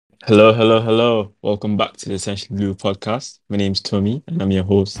Hello, hello, hello. Welcome back to the Essentially Blue podcast. My name's Tommy and I'm your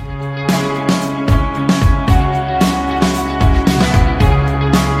host.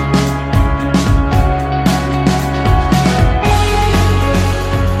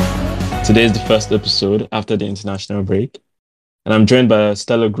 Today is the first episode after the international break, and I'm joined by a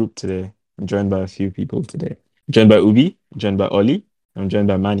stellar group today. I'm joined by a few people today. I'm joined by Oubi, I'm joined by Oli, I'm joined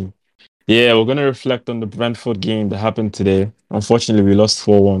by Manny. Yeah, we're gonna reflect on the Brentford game that happened today. Unfortunately, we lost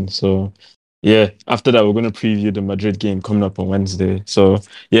 4-1. So yeah, after that, we're gonna preview the Madrid game coming up on Wednesday. So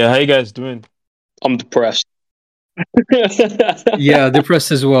yeah, how you guys doing? I'm depressed. Yeah,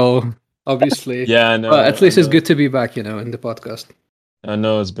 depressed as well, obviously. Yeah, But at I least it's know. good to be back, in the podcast. I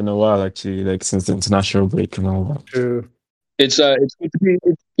know it's been a while actually, like since the international break and all that. True. It's good to be,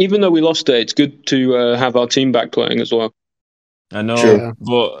 even though we lost it, it's good to have our team back playing as well. I know, Yeah.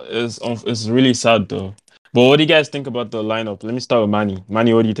 but it's really sad though. But what do you guys think about the lineup? Let me start with Manny.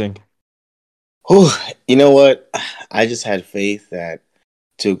 Manny, what do you think? Whew, you know what? I just had faith that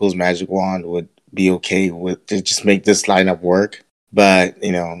Tuchel's magic wand would be okay with to just make this lineup work. But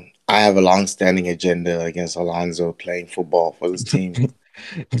I have a long-standing agenda against Alonso playing football for this team,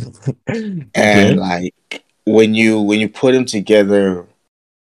 and Okay. like when you put him together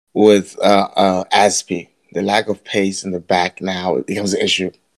with Aspi, the lack of pace in the back now it becomes an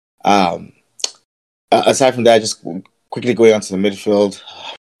issue. Um, Aside from that, just quickly going on to the midfield.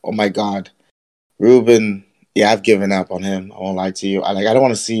 Oh my God. Ruben, yeah, I've given up on him. I won't lie to you. I don't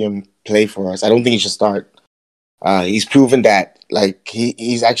want to see him play for us. I don't think he should start. He's proven that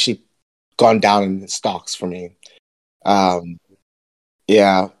he's actually gone down in stocks for me. Um,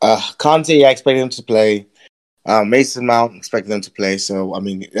 yeah, Conte, yeah, I expected him to play. Mason Mount expected him to play. So I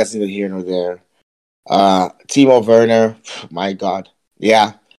mean, that's neither here nor there. Timo Werner, my God,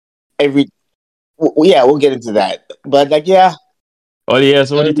 yeah, every yeah, we'll get into that. But yeah, Oh yeah,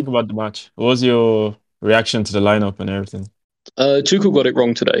 so what do you Um, think about the match? What was your reaction to the lineup and everything? Tuchel got it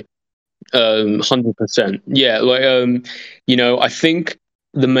wrong today. 100%. Yeah, I think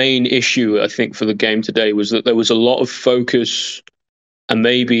the main issue I think for the game today was that there was a lot of focus and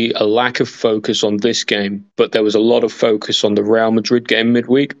maybe a lack of focus on this game, but there was a lot of focus on the Real Madrid game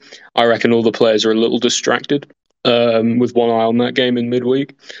midweek. I reckon all the players are a little distracted with one eye on that game in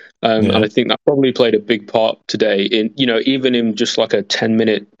midweek. And Yeah. I think that probably played a big part today in, even in just like a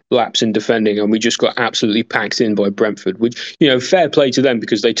 10-minute lapse in defending, and we just got absolutely packed in by Brentford, which, fair play to them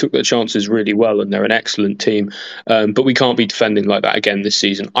because they took their chances really well and they're an excellent team. But we can't be defending like that again this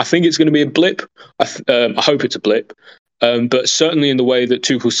season. I think it's going to be a blip. I hope it's a blip. But certainly in the way that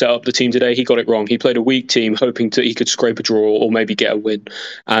Tuchel set up the team today, he got it wrong. He played a weak team, hoping he could scrape a draw or maybe get a win,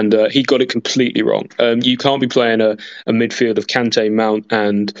 and he got it completely wrong. You can't be playing a midfield of Kante, Mount,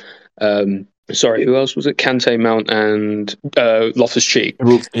 and sorry, who else was it? Kante, Mount, and Loftus-Cheek,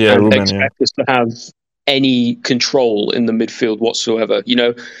 Yeah, and Ruben, yeah. expect us to have any control in the midfield whatsoever.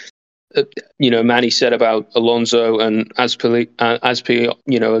 Manny said about Alonso and Aspi, as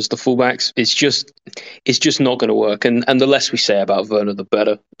the fullbacks. It's just not going to work. And the less we say about Werner, the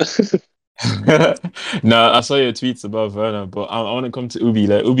better. No, I saw your tweets about Werner, but I want to come to Ubi.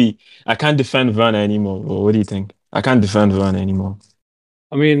 Like Ubi, I can't defend Werner anymore. Bro. What do you think? I can't defend Werner anymore.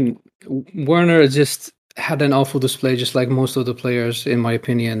 I mean, Werner just had an awful display, just like most of the players, in my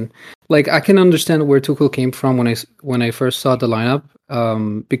opinion. Like, I can understand where Tuchel came from when I first saw the lineup,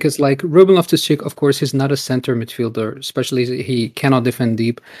 because like Ruben Loftus-Cheek, of course, he's not a center midfielder, especially he cannot defend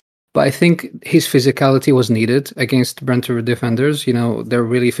deep. But I think his physicality was needed against Brentford defenders. They're a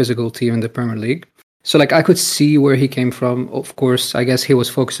really physical team in the Premier League. So like I could see where he came from. Of course, I guess he was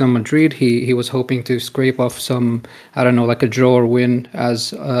focused on Madrid. He was hoping to scrape off some, I don't know, like a draw or win,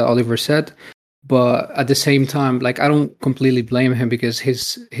 as Oliver said. But at the same time, like I don't completely blame him because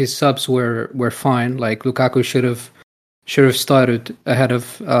his subs were fine. Like Lukaku should have started ahead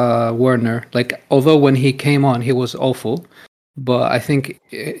of Werner. Like although when he came on, he was awful. But I think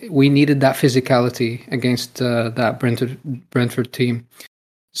we needed that physicality against that Brentford team.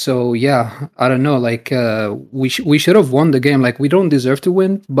 So yeah, I don't know. Like we should have won the game. Like we don't deserve to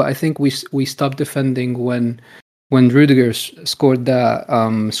win, but I think we stopped defending when Rudiger scored that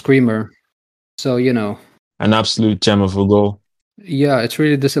screamer. So An absolute gem of a goal. yeah, it's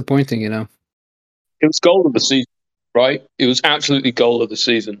really disappointing. It was goal of the season, right? It was absolutely goal of the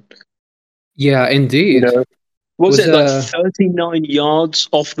season. Yeah, You indeed. know, was Was it like 39 yards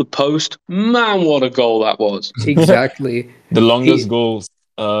off the post? Man, what a goal that was! exactly The longest he goal,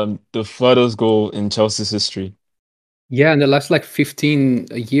 the furthest goal in Chelsea's history. yeah, in the last like 15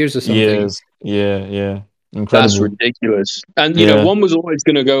 years or something. Years. Yeah, yeah. That's Incredible. ridiculous. And Yeah. one was always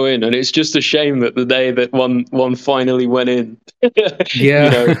going to go in, and it's just a shame that the day that one finally went in,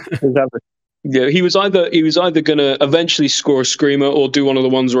 Yeah. he was either going to eventually score a screamer or do one of the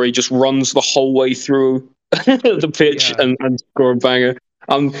ones where he just runs the whole way through the pitch Yeah. and score a banger.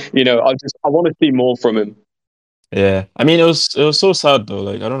 I want to see more from him. Yeah. I mean, it was so sad though.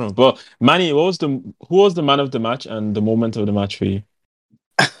 Like, I don't know. But Manny, who was the man of the match and the moment of the match for you?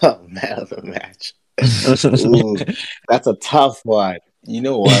 Oh, man of the match. Ooh, that's a tough one. You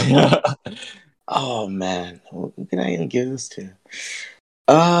know what? Oh man, who can I even give this to?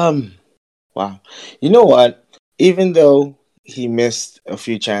 Wow. You know what? Even though he missed a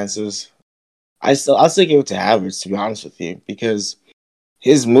few chances, I'll still give it to Havertz, to be honest with you, because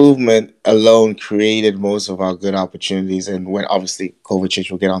his movement alone created most of our good opportunities. And when obviously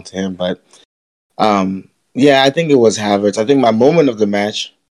Kovacic will get onto him, but yeah, I think it was Havertz. I think my moment of the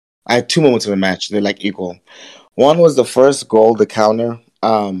match, I had two moments of the match. They're like equal. One was the first goal, the counter.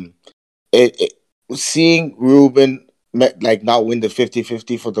 It seeing Ruben not win the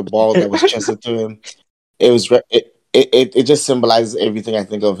 50-50 for the ball that was chested to him. It just symbolizes everything I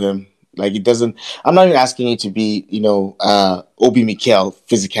think of him. Like it doesn't. I'm not even asking you to be Oubi Mikel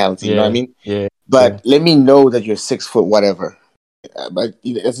physicality. You know what I Yeah. mean? Yeah. But let me know that you're 6 foot whatever. But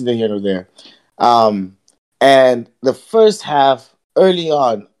that's neither here nor there. And the first half, early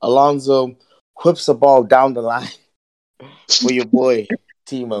on, Alonso whips the ball down the line for your boy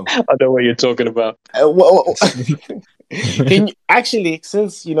Timo. I know what you're talking about. Can you actually,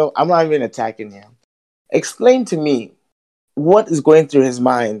 since I'm not even attacking him, explain to me what is going through his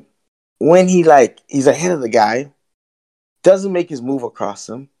mind when he's ahead of the guy, doesn't make his move across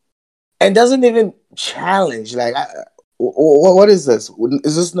him, and doesn't even challenge. What is this?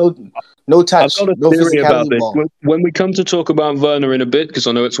 Is this no I've touch, got a no theory about physicality this. ball? When we come to talk about Werner in a bit, because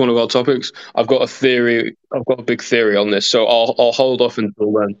I know it's one of our topics, I've got a theory. I've got a big theory on this, so I'll hold off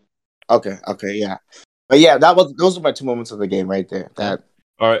until then. Okay, yeah. But yeah, those were my two moments of the game right there. That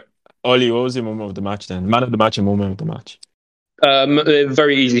All right. Ollie, what was your moment of the match then? Man of the match and moment of the match.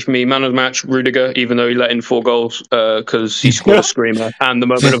 Very easy for me. Man of the match, Rudiger, even though he let in 4 goals because he scored a screamer. And the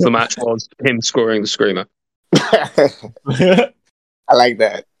moment of the match was him scoring the screamer. I like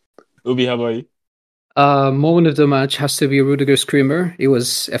that. Ubi, how about you? Moment of the match has to be Rudiger Screamer. It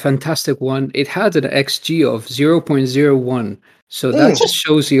was a fantastic one. It had an XG of 0.01. So that just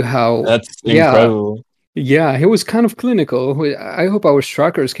shows you how. That's incredible. Yeah, he was kind of clinical. I hope our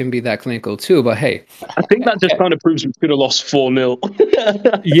strikers can be that clinical too, but hey. I think that just kind of proves we could have lost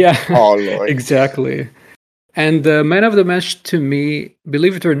 4-0. Yeah, oh Lord. Exactly. And the man of the match to me,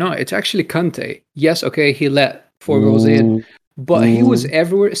 believe it or not, it's actually Kante. Yes, okay, he let 4 goals in, but he was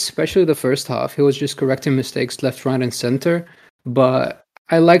everywhere, especially the first half. He was just correcting mistakes left, right, and center. But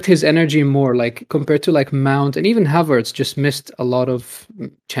I liked his energy more, like compared to like Mount and even Havertz. Just missed a lot of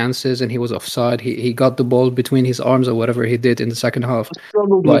chances, and he was offside. He got the ball between his arms or whatever he did in the second half. I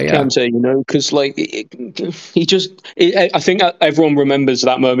struggled with Kante, because I think everyone remembers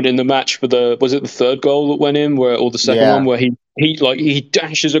that moment in the match was it the third goal that went in, or the second one where he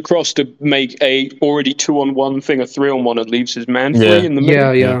dashes across to make a already 2-on-1 thing a 3-on-1 and leaves his man free in the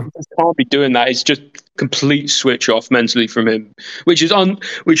middle. Yeah. He just can't be doing that. It's just complete switch off mentally from him, which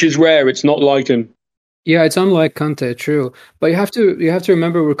is rare. It's not like him. Yeah, it's unlike Kante, true. But you have to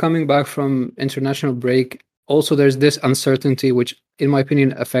remember we're coming back from international break. Also, there's this uncertainty, which, in my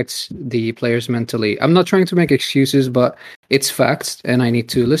opinion, affects the players mentally. I'm not trying to make excuses, but it's facts, and I need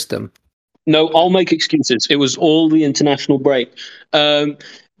to list them. No, I'll make excuses. It was all the international break.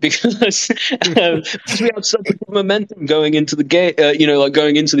 Because we had such a good momentum going into the game,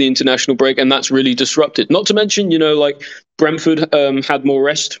 going into the international break, and that's really disrupted. Not to mention, Brentford had more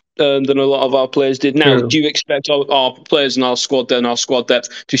rest than a lot of our players did. Now, True. do you expect our players and our squad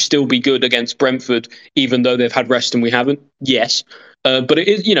depth to still be good against Brentford, even though they've had rest and we haven't? Yes, but it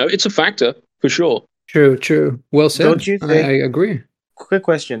is, it's a factor for sure. True. Well said. Don't you think? I agree. Quick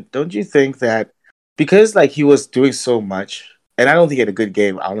question: don't you think that because he was doing so much? And I don't think he had a good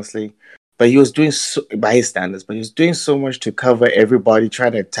game, honestly. But he was doing by his standards. But he was doing so much to cover everybody,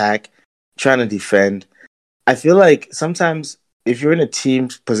 trying to attack, trying to defend. I feel like sometimes if you're in a team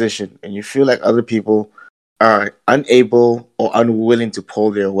position and you feel like other people are unable or unwilling to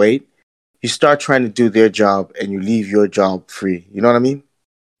pull their weight, you start trying to do their job and you leave your job free. You know what I mean?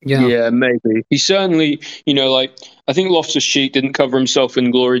 Yeah, maybe. He certainly, I think Loftus-Cheek didn't cover himself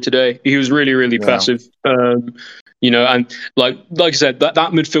in glory today. He was really, really passive. And like I said, that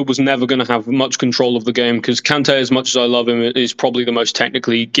midfield was never going to have much control of the game because Kante, as much as I love him, is probably the most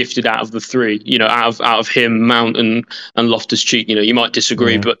technically gifted out of the three. Out of him, Mount, and Loftus-Cheek. You might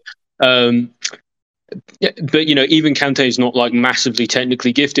disagree, but Yeah, but even Kante is not like massively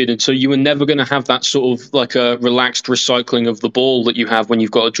technically gifted, and so you are never going to have that sort of like a relaxed recycling of the ball that you have when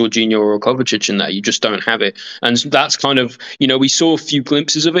you've got a Jorginho or a Kovacic in there. You just don't have it, and that's kind of we saw a few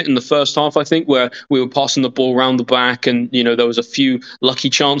glimpses of it in the first half, I think, where we were passing the ball around the back, and there was a few lucky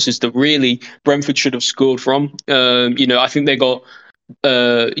chances that really Brentford should have scored from. I think they got.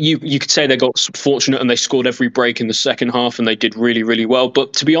 You could say they got fortunate and they scored every break in the second half and they did really, really well.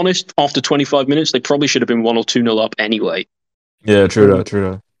 But to be honest, after 25 minutes, they probably should have been 1 or 2-0 up anyway. Yeah, true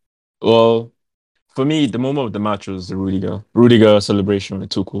that. Well, for me, the moment of the match was the Rudiger celebration with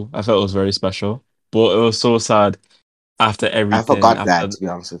Tuchel. I felt it was very special, but it was so sad after I everything. forgot that, to be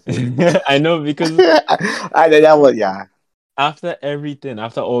honest with you. I know, because I know that was, yeah. after everything,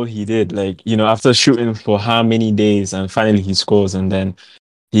 after all he did, like, after shooting for how many days and finally he scores, and then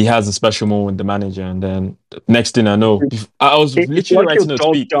he has a special moment with the manager, and then next thing I know, I was It's literally like your writing a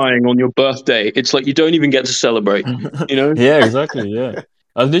dog tweet. dying on your birthday. It's like you don't even get to celebrate, Yeah, exactly. Yeah.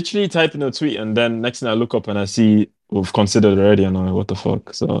 I was literally typing a tweet, and then next thing I look up and I see we've considered already, and I'm like, what the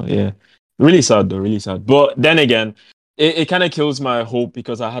fuck? So yeah, really sad though, really sad. But then again, it kind of kills my hope,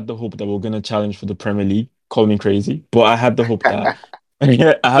 because I had the hope that we're gonna challenge for the Premier League. Call me crazy, but I had the hope that I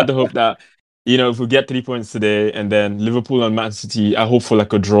had the hope that if we get 3 points today, and then Liverpool and Man City, I hope for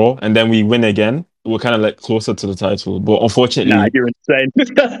like a draw, and then we win again. We're kind of like closer to the title, but Nah, unfortunately, you're insane.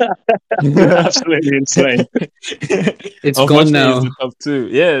 You're absolutely insane. It's gone unfortunately, it's now. the top two.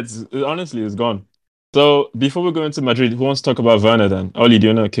 Yeah, honestly, it's gone. So before we go into Madrid, who wants to talk about Werner then? Oli, do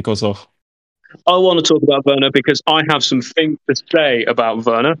you want to kick us off? I want to talk about Werner because I have some things to say about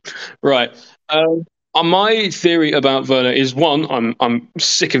Werner. Right. My theory about Werner is, one, I'm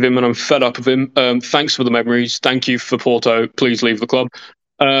sick of him and I'm fed up of him. Thanks for the memories. Thank you for Porto. Please leave the club.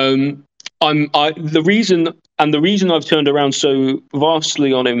 The reason I've turned around so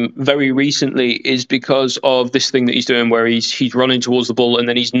vastly on him very recently is because of this thing that he's doing, where he's running towards the ball and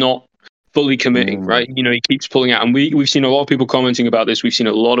then he's not fully committing, right? He keeps pulling out, and we've seen a lot of people commenting about this. We've seen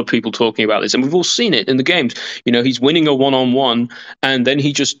a lot of people talking about this, and we've all seen it in the games. He's winning a one-on-one, and then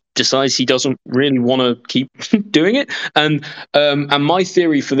he just decides he doesn't really want to keep doing it. And my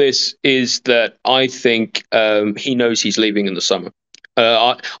theory for this is that I think he knows he's leaving in the summer.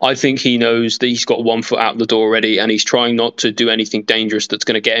 I think he knows that he's got 1 foot out the door already, and he's trying not to do anything dangerous that's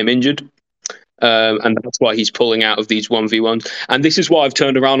going to get him injured. And that's why he's pulling out of these 1v1s. And this is why I've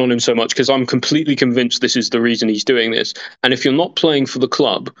turned around on him so much, because I'm completely convinced this is the reason he's doing this. And if you're not playing for the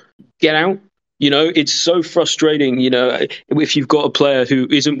club, get out. It's so frustrating, if you've got a player who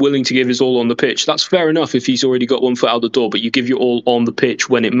isn't willing to give his all on the pitch. That's fair enough if he's already got 1 foot out the door, but you give your all on the pitch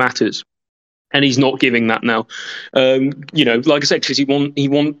when it matters. And he's not giving that now. Like I said, because he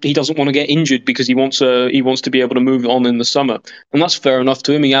doesn't want to get injured, because he wants to be able to move on in the summer, and that's fair enough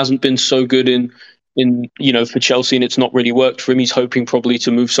to him. He hasn't been so good in for Chelsea, and it's not really worked for him. He's hoping probably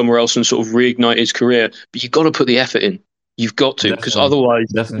to move somewhere else and sort of reignite his career. But you've got to put the effort in. You've got to, because otherwise,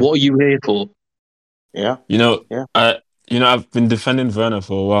 what are you here for? Yeah. I've been defending Werner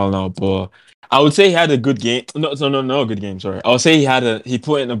for a while now, but I would say he had a good game. No, a good game. Sorry, I would say he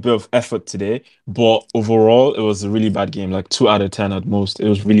put in a bit of effort today, but overall, it was a really bad game. Like 2 out of 10 at most. It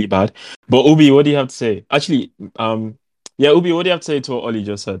was really bad. But Oubi, what do you have to say? Actually, Oubi, what do you have to say to what Oli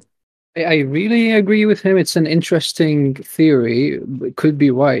just said? I really agree with him. It's an interesting theory. It could be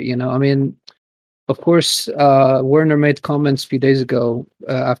right. I mean, of course, Werner made comments a few days ago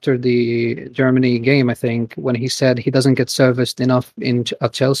after the Germany game, I think, when he said he doesn't get serviced enough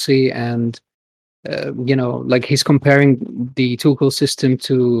at Chelsea, and like he's comparing the Tuchel system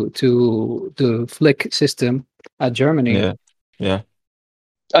to the Flick system at Germany. Yeah.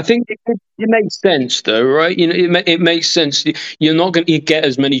 I think it makes sense, though, right? It makes sense. You're not going to get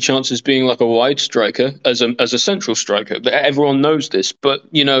as many chances being like a wide striker as a central striker. Everyone knows this, but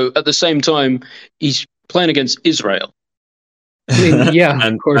at the same time, he's playing against Israel. I mean, yeah,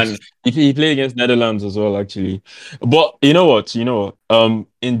 and of course. and he played against Netherlands as well, actually. But you know what?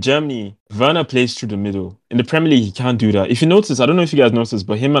 In Germany, Werner plays through the middle. In the Premier League, he can't do that. If you notice, I don't know if you guys noticed,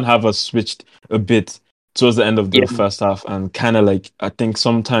 but him and Havertz switched a bit towards the end of the first half, and kind of like, I think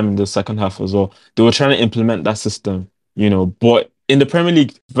sometime in the second half as well, they were trying to implement that system, but in the Premier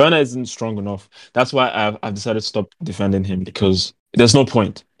League, Werner isn't strong enough. That's why I've decided to stop defending him, because there's no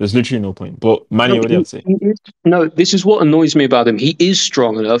point. There's literally no point. But Manny, what do you have to say? This is what annoys me about him. He is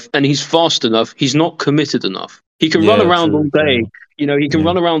strong enough and he's fast enough. He's not committed enough. He can run around all day. He can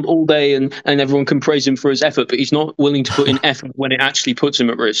run around all day and everyone can praise him for his effort, but he's not willing to put in effort when it actually puts him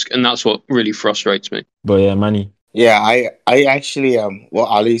at risk. And that's what really frustrates me. But yeah, Manny. Yeah, I actually, what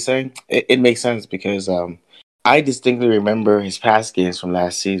Ali's saying, it makes sense, because I distinctly remember his past games from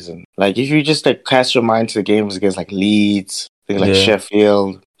last season. Like, if you just like cast your mind to the games against like Leeds, things like Yeah.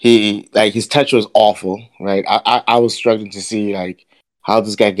 Sheffield, his touch was awful, right? I was struggling to see like how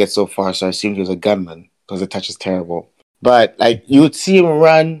this guy gets so far, so I assumed he was a gunman because the touch is terrible. But like you would see him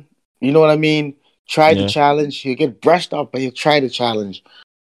run, you know what I mean? Try the Yeah. challenge. He'll get brushed up, but he'll try the challenge.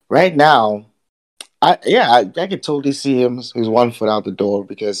 Right now, I could totally see him. He's 1 foot out the door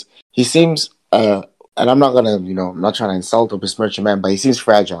because he seems and I'm not gonna, I'm not trying to insult or besmirch a man, but he seems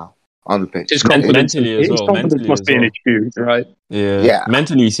fragile on the pitch. Mentally as His well. confidence Mentally must as be an well. issue, right? Yeah. Yeah,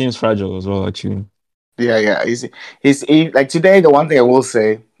 Mentally, he seems fragile as well, actually. yeah. Like today. The one thing I will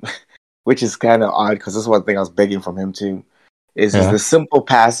say, which is kind of odd because this is one thing I was begging from him too, is Yeah. the simple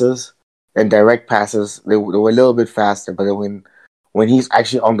passes and direct passes. They were a little bit faster, but then when he's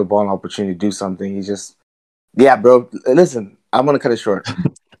actually on the ball and opportunity to do something, he just yeah, bro. Listen, I'm gonna cut it short.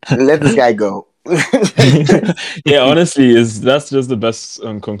 Let this guy go. Yeah, honestly, that's just the best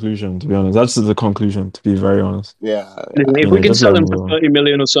conclusion, to be honest. That's the conclusion, to be very honest. Yeah, If You we know, can just let sell him him for go. 30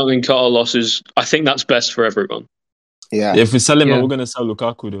 million or something, Qatar losses, I think that's best for everyone. yeah. If we sell him, Yeah. we're going to sell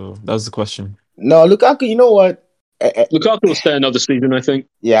Lukaku, though. That's the question. No, Lukaku. You know what? Lukaku will stay another season, I think.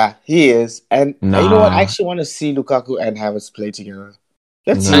 Yeah, he is. And you know what? I Nah, actually want to see Lukaku and Havertz play together.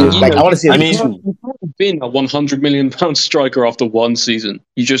 Let's see. And nah. Like, I want to see I at mean, least two. you can't have been a 100 million pound striker after one season.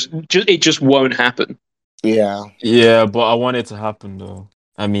 You it just won't happen. Yeah, yeah, but I want it to happen, though.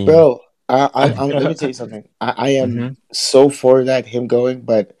 I mean, bro. Let me tell you something. I am Mhm. so for that him going,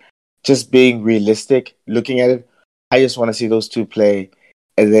 but just being realistic, looking at it, I just want to see those two play,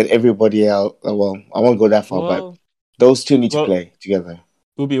 and then everybody else. Well, I won't go that far, but Well, those two need to well, play together.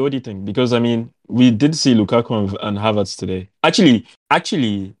 Ubi, what do you think? Because I mean, we did see Lukaku and Havertz today. Actually,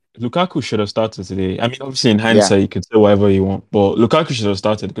 Lukaku should have started today. I mean, obviously in Yeah, hindsight, you could say whatever you want, but Lukaku should have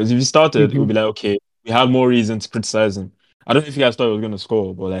started because if he started, it would Mhm. be like, okay, we have more reason to criticize him. I don't know if you guys thought he was going to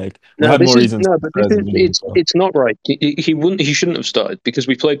score, but like we No, had this more is reason to no, but this criticize is him when he didn't start. it's not right. He wouldn't. He shouldn't have started because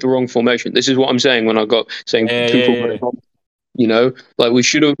we played the wrong formation. This is what I'm saying when I got saying Yeah, Tuchel yeah, got yeah. it wrong. You know, like we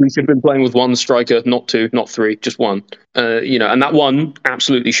should have been playing with one striker, not two, not three, just one. And that one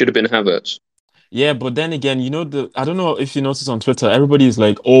absolutely should have been Havertz. Yeah, but then again, I don't know if you notice on Twitter, everybody's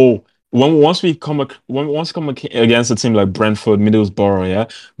like, "Oh, once we come against a team like Brentford, Middlesbrough,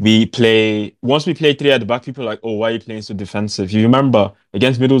 yeah, once we play three at the back, people are like, oh, why are you playing so defensive? You remember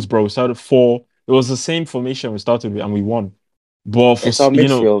against Middlesbrough, we started four. It was the same formation we started with, and we won. But it's our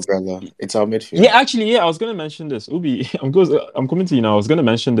midfield, brother. It's our midfield. yeah, actually, yeah, I was gonna mention this. Ubi, I'm coming to you now. I was gonna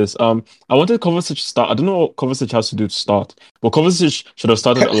mention this. I wanted Kovacic to start. I don't know what Kovacic has to do to start, but Kovacic should have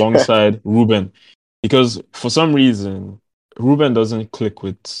started alongside Ruben because for some reason Ruben doesn't click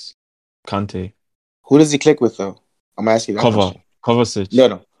with Kante. Who does he click with, though? I'm asking that Cover question. Kovacic No.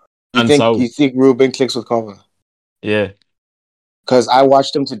 You and think Saul. you think Ruben clicks with cover? Yeah, Because I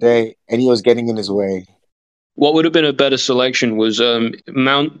watched him today and he was getting in his way. What would have been a better selection was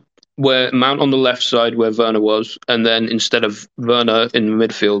Mount on the left side where Werner was, and then instead of Werner in the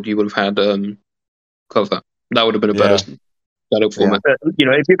midfield, you would have had Cover. That would have been a better yeah. setup Yeah. format.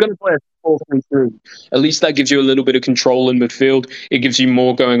 If you're going to play a 4-3-3, at least that gives you a little bit of control in midfield. It gives you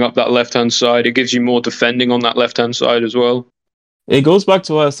more going up that left hand side. It gives you more defending on that left hand side as well. It goes back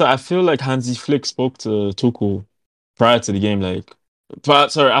to what I said. I feel like Hansi Flick spoke to Tuchel prior to the game, prior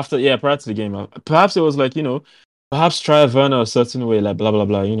to the game. Perhaps it was like, perhaps try Werner a certain way, like blah blah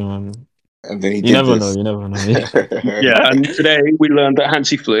blah. And then he You did never know. this. You never know. Yeah. Yeah, and today we learned that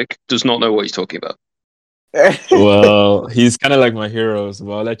Hansi Flick does not know what he's talking about. Well, he's kind of like my hero, so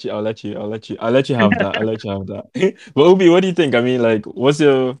I'll let you have that. I'll let you have that. But Ubi, what do you think? I mean, like, what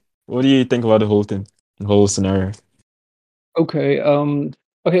do you think about the whole thing, the whole scenario? Okay.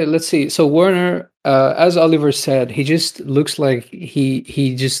 Okay. Let's see. So Werner, as Oliver said, he just looks like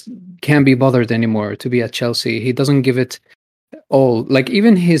he just can't be bothered anymore to be at Chelsea. He doesn't give it all. Like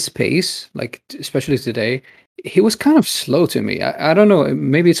even his pace, like especially today, he was kind of slow to me. I don't know.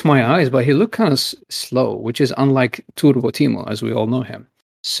 Maybe it's my eyes, but he looked kind of slow, which is unlike Turbo Timo, as we all know him.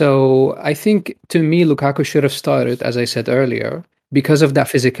 So I think to me, Lukaku should have started, as I said earlier, because of that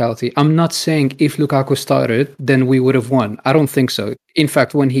physicality. I'm not saying if Lukaku started, then we would have won. I don't think so. In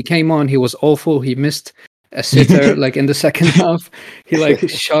fact, when he came on, he was awful. He missed a sitter like in the second half. He like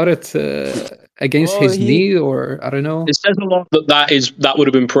shot it against Well, his knee, or I don't know. It says a lot that would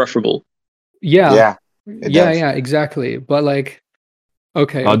have been preferable. Yeah, Yeah, it does. yeah, exactly. But like,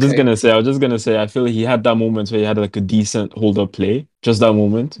 okay, I was just okay. gonna say, I feel he had that moment where he had like a decent hold up play, just that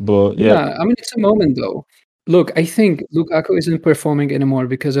moment. But yeah, Yeah, I mean, it's a moment though. Look, I think Lukaku isn't performing anymore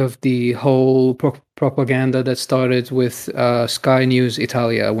because of the whole propaganda that started with Sky News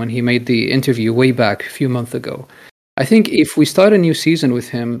Italia when he made the interview way back a few months ago. I think if we start a new season with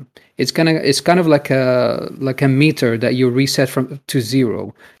him, it's kind of like a meter that you reset from to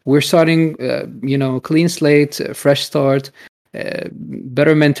zero. We're starting, clean slate, fresh start,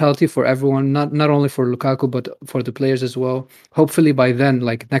 better mentality for everyone, not only for Lukaku but for the players as well. Hopefully by then,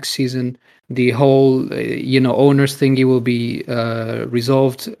 like next season, the whole owners thingy will be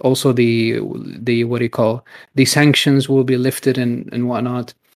resolved. Also, the what do you call, the sanctions will be lifted and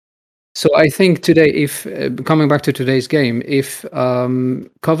whatnot. So I think today, if coming back to today's game, if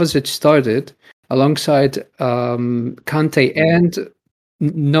Kovacic started alongside Kante and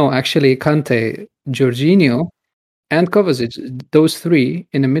no, actually Kante, Jorginho, and Kovacic, those three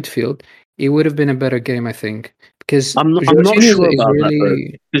in the midfield, it would have been a better game, I think, because I'm not Jorginho sure is about that though.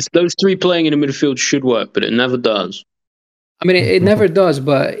 really. Because those three playing in the midfield should work, but it never does. I mean, it never does,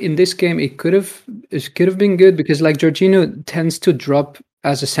 but in this game, it could have been good because like Jorginho tends to drop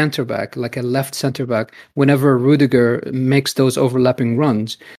as a center back, like a left center back, whenever Rudiger makes those overlapping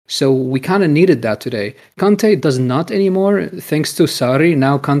runs. So we kind of needed that today. Kante does not anymore, thanks to Sarri.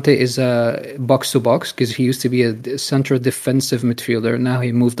 Now Kante is a box to box because he used to be a central defensive midfielder. Now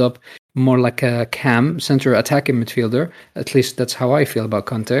he moved up more like a center attacking midfielder. At least that's how I feel about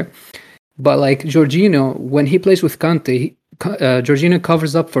Kante. But like Jorginho, when he plays with Kante, Jorginho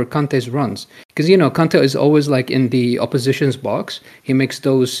covers up for Kante's runs because Kante is always like in the opposition's box. He makes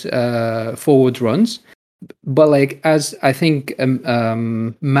those forward runs, but like as I think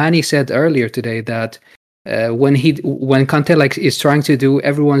Manny said earlier today that when Kante like is trying to do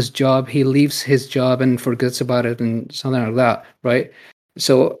everyone's job, he leaves his job and forgets about it and something like that, right?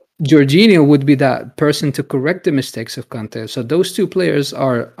 So Jorginho would be that person to correct the mistakes of Kante. So those two players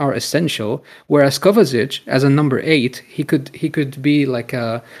are essential. Whereas Kovacic, as a number 8, he could be like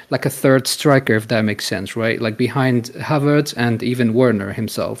a third striker, if that makes sense, right? Like behind Havertz and even Werner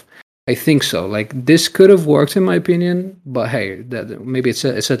himself. I think so. Like this could have worked in my opinion, but hey, maybe it's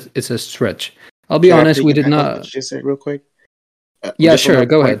a stretch. I'll be Can I honest, we did piggyback off what not. you just said real quick? Yeah, Just on sure, that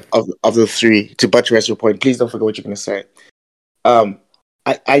go point ahead. of the three, to buttress your point, please don't forget what you're going to say.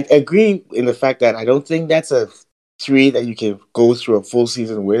 I agree in the fact that I don't think that's a three that you can go through a full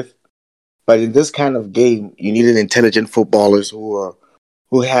season with. But in this kind of game, you need intelligent footballers who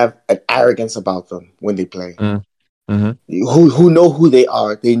have an arrogance about them when they play. Mm-hmm. Who know who they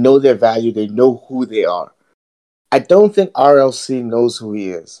are. They know their value. They know who they are. I don't think RLC knows who he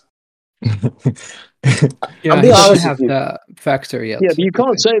is. I'm Yeah, he being doesn't honest with have you. that factor Yeah, yet, but you I can't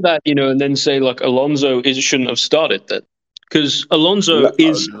think. say that, and then say like Alonso shouldn't have started then, because Alonso No,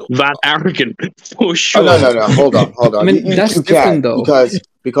 is that arrogant for oh no sure. no no! Hold on, hold I on. mean, that's You can different though.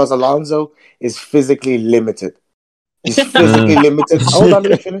 because Alonso is physically limited. He's physically Mm. limited. Hold on,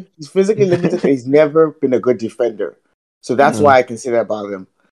 let me finish. He's physically limited, and he's never been a good defender. So that's why Mm. I can say that about him.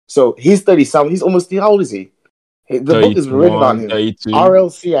 So he's 30-something. He's almost, how old is he? The book is written on 31, him. 32.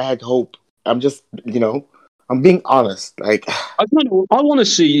 RLC, I had hope. I'm just, I'm being honest. Like, I want to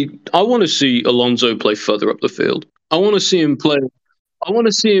see Alonso play further up the field. I want to see him play. I want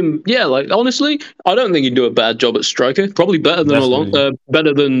to see him. Yeah, like honestly, I don't think he'd do a bad job at striker. Probably better than Definitely.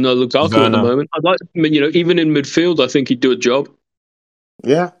 Lukaku at the Werner. moment. I'd like, even in midfield, I think he'd do a job.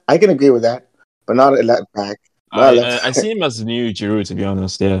 yeah, I can agree with that, but not at left back. Not at I left. see him as the new Giroud, to be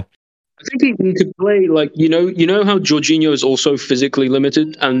honest. Yeah. I think he could play like how Jorginho is also physically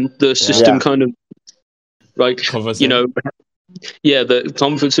limited, and the Yeah. system Yeah. kind of like Covers him. that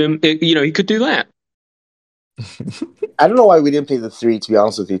comforts him. He could do that. I don't know why we didn't play the three, to be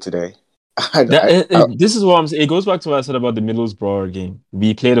honest with you, today. This is what I'm saying. It goes back to what I said about the Middlesbrough game.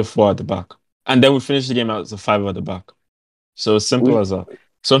 We played a 4 at the back. And then we finished the game as a 5 at the back. So simple we, as that.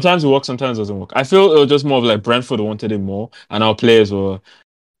 Sometimes it works, sometimes it doesn't work. I feel it was just more of like Brentford wanted it more, and our players were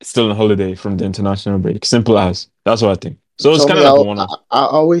still on holiday from the international break. Simple as. That's what I think. So it's kind Tommy, of like a one-off. I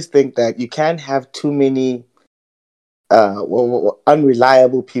always think that you can't have too many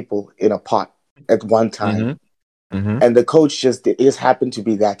unreliable people in a pot at one time. Mm-hmm. Mm-hmm. And the coach it just happened to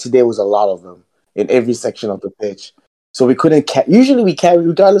be that. Today was a lot of them in every section of the pitch. So we couldn't usually we carry,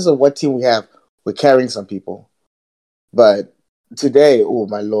 regardless of what team we have, we're carrying some people. But today, oh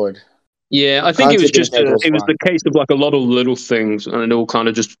my lord. Yeah, I think Can't it was take an just entire it was squad. the case of like a lot of little things, and it all kind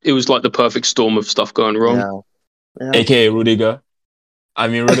of it was like the perfect storm of stuff going wrong. Yeah. AKA Rudiger. I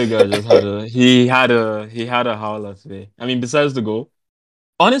mean, Rudiger just had a howler today. I mean, besides the goal,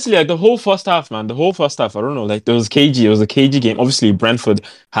 Honestly, like the whole first half, man, the whole first half, I don't know, like there was KG, it was a KG game. Obviously, Brentford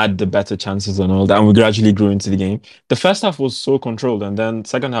had the better chances and all that, and we gradually grew into the game. The first half was so controlled, and then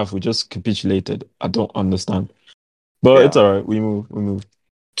second half we just capitulated. I don't understand, but it's Yeah. all right. We move.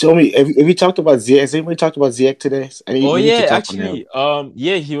 Tell me, have you talked about Ziyech? Has anybody talked about Ziyech today? Oh We need to yeah, talk on him. actually,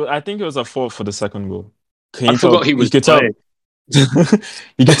 yeah, I think it was a fault for the second goal. Can I you forgot tell? he You was could tell. playing.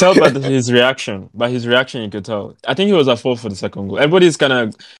 You could tell by his reaction. By his reaction, you could tell. I think he was at fault for the second goal. Everybody's kind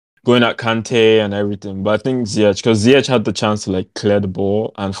of going at Kante and everything, but I think Ziyech, because Ziyech had the chance to like clear the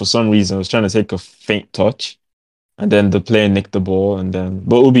ball, and for some reason was trying to take a faint touch, and then the player nicked the ball, and then.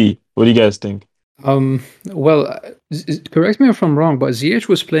 But Ubi, what do you guys think? Well, correct me if I'm wrong, but Ziyech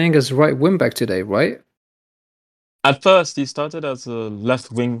was playing as right wing back today, right? At first, he started as a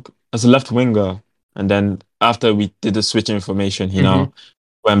left winger, and then after we did the switch information, he now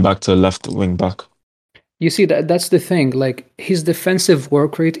went back to left wing back. You see, that's the thing. Like, his defensive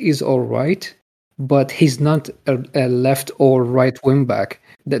work rate is all right, but he's not a left or right wing back.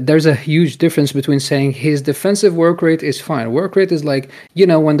 There's a huge difference between saying his defensive work rate is fine. Work rate is like,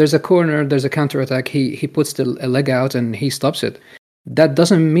 when there's a corner, there's a counter attack, he puts a leg out and he stops it. That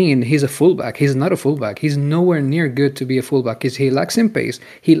doesn't mean he's a fullback. He's not a fullback. He's nowhere near good to be a fullback because he lacks in pace,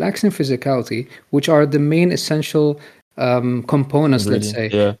 he lacks in physicality, which are the main essential components, let's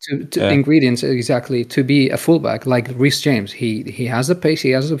say, ingredients exactly to be a fullback. Like Reece James, he has the pace,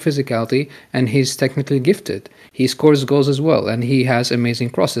 he has the physicality, and he's technically gifted. He scores goals as well, and he has amazing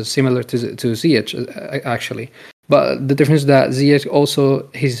crosses, similar to Ziyech actually. But the difference is that Ziyech also,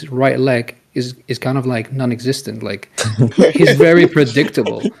 his right leg is kind of like non-existent. Like he's very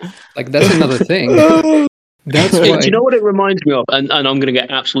predictable. Like that's another thing. That's why. Do you know what it reminds me of? And I'm going to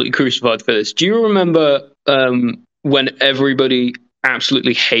get absolutely crucified for this. Do you remember when everybody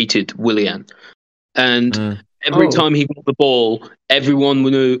absolutely hated Willian? And every time he got the ball, everyone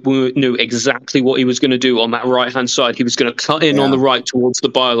knew exactly what he was going to do on that right-hand side. He was going to cut in on the right towards the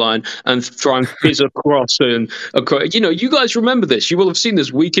byline and try and fizz across. You guys remember this. You will have seen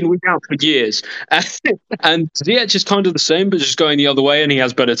this week in, week out for years. And Ziyech is kind of the same, but just going the other way, and he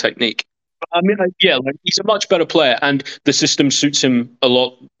has better technique. I mean, he's a much better player, and the system suits him a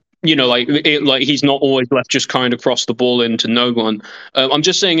lot. He's not always left just kind of across the ball into no one. I'm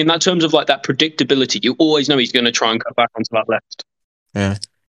just saying, in that terms of like that predictability, you always know he's going to try and cut back onto that left. Yeah.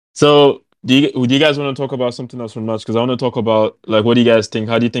 So, do you guys want to talk about something else from Nuts? Because I want to talk about like, what do you guys think?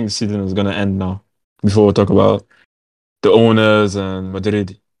 How do you think the season is going to end now? Before we talk about the owners and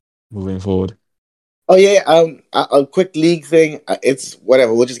Madrid moving forward. Oh yeah, a quick league thing. It's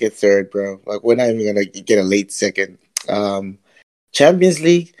whatever. We'll just get third, bro. Like we're not even gonna get a late second. Champions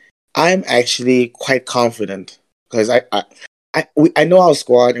League. I'm actually quite confident because I know our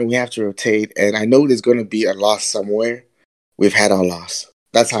squad and we have to rotate, and I know there's gonna be a loss somewhere. We've had our loss.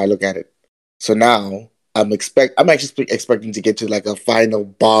 That's how I look at it. So now I'm actually expecting to get to like a final,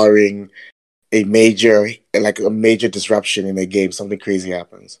 barring a major disruption in a game. Something crazy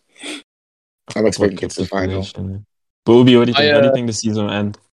happens. I'm expecting to get to the final. But Ubi, what do you think? How do you think the season will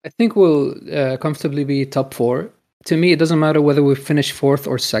end? I think we'll comfortably be top 4. To me, it doesn't matter whether we finish 4th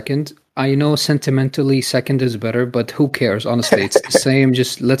or 2nd. I know sentimentally 2nd is better, but who cares? Honestly, it's the same.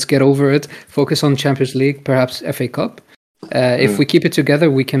 Just let's get over it. Focus on Champions League, perhaps FA Cup. If we keep it together,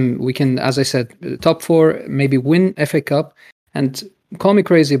 we can, as I said, top 4, maybe win FA Cup, and call me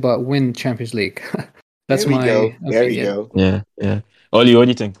crazy, but win Champions League. That's my opinion. There we go. Yeah. Oli, what do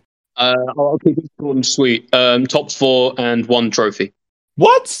you think? I'll keep it short and sweet. Top 4 and 1 trophy.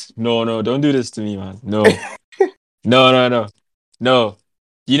 What? No, don't do this to me, man. No. No.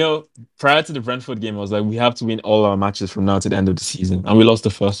 Prior to the Brentford game, I was like, we have to win all our matches from now to the end of the season. And we lost the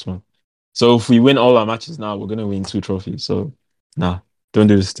first one. So if we win all our matches now, we're going to win 2 trophies. So, nah, don't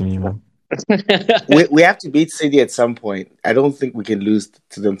do this to me, man. we have to beat City at some point. I don't think we can lose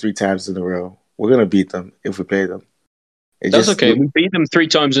to them 3 times in a row. We're going to beat them if we play them. That's okay. We beat them 3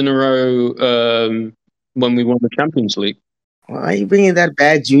 times in a row when we won the Champions League. Why are you bringing that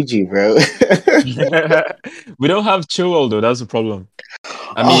bad juju, bro? We don't have Chilwell, though. That's the problem.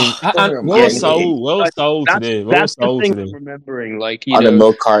 I mean, where was Saul? Where was Saul today? That's the thing I'm remembering. On a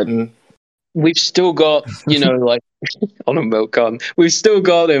milk carton. We've still got, on a milk carton. We've still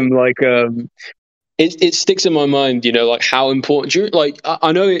got him, it sticks in my mind, how important.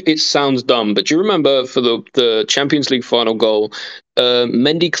 I know it sounds dumb, but do you remember for the Champions League final goal,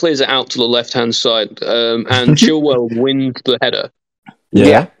 Mendy clears it out to the left-hand side, and Chilwell wins the header?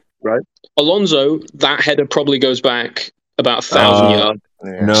 Yeah. Right? Alonso, that header probably goes back about 1,000 yards.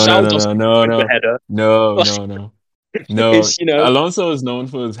 No. Alonso is known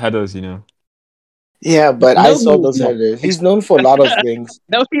for his headers, Yeah, but I No, saw he is those not. headers. He's known for a lot of things,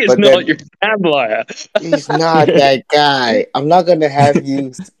 No, he is but not. then You're a damn liar. he's not that guy. I'm not gonna have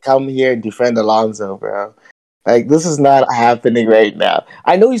you come here and defend Alonso, bro. Like this is not happening right now.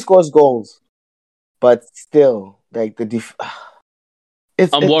 I know he scores goals, but still, like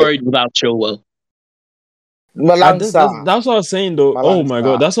it's I'm worried without Chilwell. Malangsa, That's what I was saying though. Oh my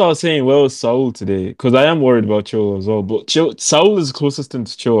god, Malangsa. that's what I was saying. Where was Saul today? Because I am worried about Chilwell as well. But Saul is closest to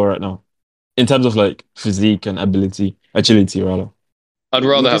Chilwell right now in terms of like physique and agility rather. I'd He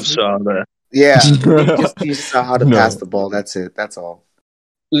rather have just Salah there. yeah, he just teaches how to pass No, the ball. That's it. That's all.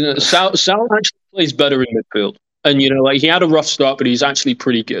 Sal actually plays better in midfield, and like he had a rough start, but he's actually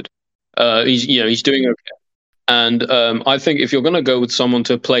pretty good. He's doing okay. And I think if you're going to go with someone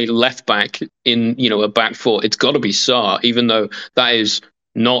to play left back in a back four, it's got to be Sarr, even though that is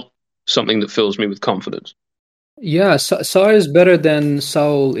not something that fills me with confidence. Yeah, Sar is better than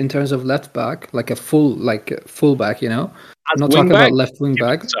Saul in terms of left back, like a full back. I'm As not wing talking about back, left wing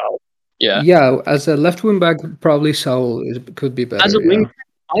back. Sal. Yeah. Yeah, as a left wing back, probably Saul could be As a better. wing, Yeah.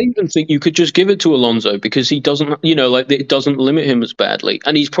 I even think you could just give it to Alonso because he doesn't, it doesn't limit him as badly,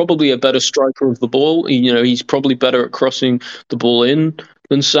 and he's probably a better striker of the ball. He's probably better at crossing the ball in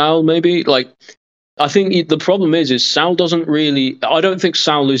than Sal. Maybe I think the problem is Sal doesn't really. I don't think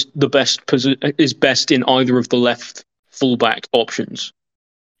Sal is the best in either of the left fullback options.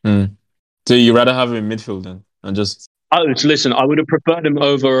 So you rather have him in midfield then and just Oh, listen, I would have preferred him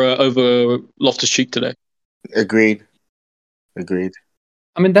over Loftus-Cheek today. Agreed. Agreed.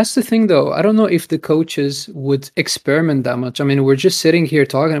 I mean, that's the thing, though. I don't know if the coaches would experiment that much. I mean, we're just sitting here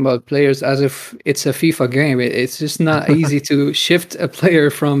talking about players as if it's a FIFA game. It's just not easy to shift a player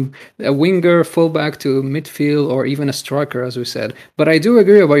from a winger, fullback to midfield, or even a striker, as we said. But I do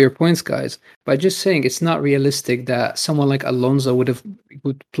agree about your points, guys. By just saying it's not realistic that someone like Alonso would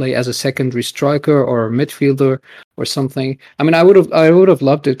play as a secondary striker or a midfielder or something. I mean, I would have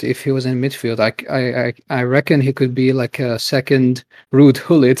loved it if he was in midfield. I reckon he could be like a second Ruud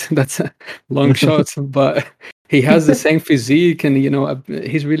Gullit. That's a long shot, but he has the same physique, and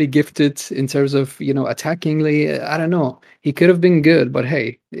he's really gifted in terms of attackingly. I don't know. He could have been good, but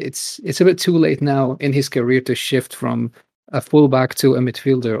hey, it's a bit too late now in his career to shift from a fullback to a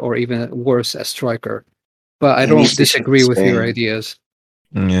midfielder, or even worse, a striker. But I He don't needs to shift disagree to with your Spain. ideas.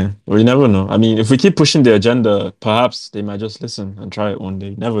 yeah. Well, you never know. I mean, if we keep pushing the agenda, perhaps they might just listen and try it one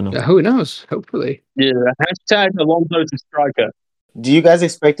day. Never know. Who knows? Hopefully. Yeah, hashtag Alonso to striker. Do you guys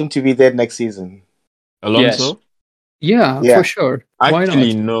expect him to be there next season? Alonso? Yeah, Yeah. for sure. Why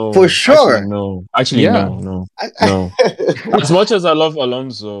Actually, not? no. For sure. Actually, Yeah. no. I- No. As much as I love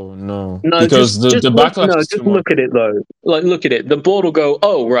Alonso, no. No, Because the backlash is just too much. look at it though. Like, look at it. The board will go,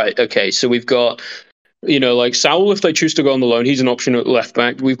 oh right, okay. So we've got, like Saul, if they choose to go on the loan, he's an option at left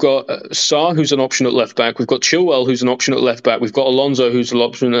back. We've got Sarr, who's an option at left back. We've got Chilwell, who's an option at left back. We've got Alonso, who's an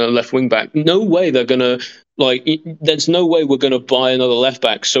option at left wing back. No way they're gonna there's no way we're gonna buy another left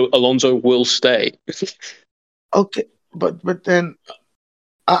back. So Alonso will stay. Okay, but then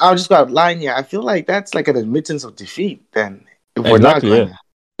I'll just go out line here. I feel like that's like an admittance of defeat. Then if we're not Exactly, yeah. gonna,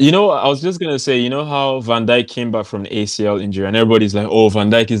 You know, I was just gonna say, you know how Van Dijk came back from the ACL injury and everybody's like, oh, Van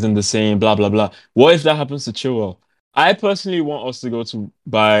Dijk isn't the same, blah blah blah. What if that happens to Chilwell? I personally want us to go to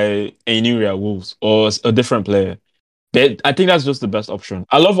buy Anuria Wolves or a different player. I think that's just the best option.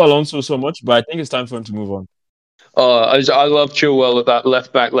 I love Alonso so much, but I think it's time for him to move on. I love Chilwell at that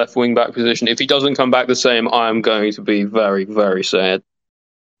left back, left wing back position. If he doesn't come back the same, I'm going to be very, very sad.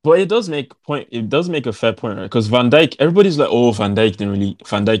 But it does make point. It does make a fair point, right? Because Van Dijk, everybody's like, "Oh, Van Dijk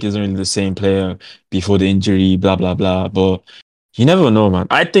isn't really the same player before the injury." Blah blah blah. But you never know, man.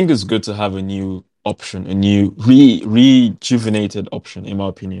 I think it's good to have a new option, a new rejuvenated option, in my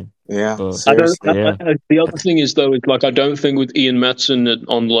opinion. yeah, But seriously. yeah. The other thing is though, it's like I don't think with Ian Maatsen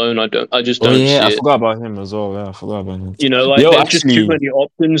on loan, I just Oh don't yeah, I see it. forgot about him as well. Yeah, I forgot about him. There's just too many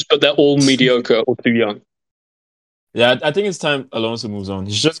options, but they're all mediocre or too young. Yeah, I think it's time Alonso moves on.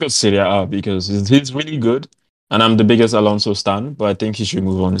 He's just got Serie A because he's really good, and I'm the biggest Alonso stan. But I think he should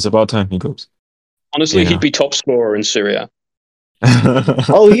move on. It's about time he goes. Honestly, Yeah. he'd be top scorer in Syria.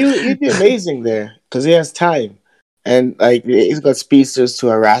 Oh, he'd be amazing there because he has time, and like he's got speedsters to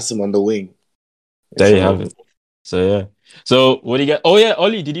harass him on the wing. There you have it. So yeah. So what do you get? Oh yeah,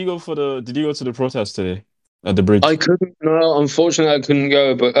 Oli, did you go to the protest today at the bridge? I couldn't. No, unfortunately, I couldn't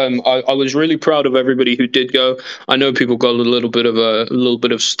go. But I was really proud of everybody who did go. I know people got a little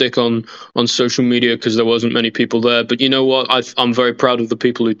bit of stick on social media because there wasn't many people there. But you know what? I'm very proud of the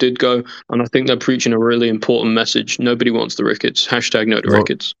people who did go, and I think they're preaching a really important message. Nobody wants the rickets. Hashtag no to Well,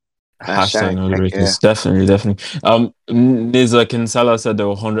 rickets. Hashtag no the Yeah. Rickets. Definitely. Niza Kinsella said there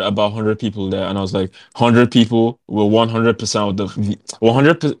were 100 people there, and I was like, 100 people were 100% of the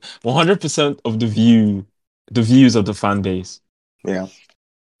 100% of the views of the fan base. Yeah.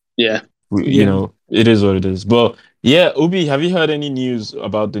 Yeah. You Yeah. know, it is what it is. But yeah, Ubi, have you heard any news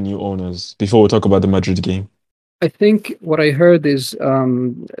about the new owners before we talk about the Madrid game? I think what I heard is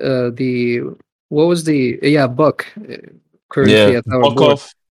the what was the Buck currently Yeah, at our board.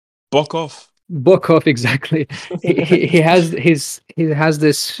 Buck off. Bokov, exactly. He has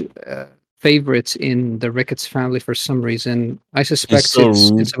this favorites in the Ricketts family for some reason. I He's suspect so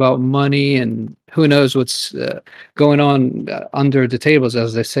it's rude. about money and who knows what's going on under the tables,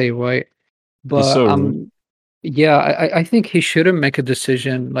 as they say, right? He's But so rude. yeah, I think he shouldn't make a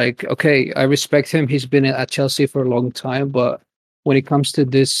decision. Like, okay, I respect him. He's been at Chelsea for a long time, but when it comes to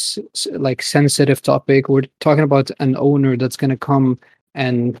this like sensitive topic, we're talking about an owner that's going to come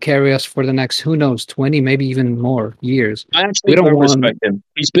and carry us for the next, who knows, 20, maybe even more years. I We actually don't don't want. respect him.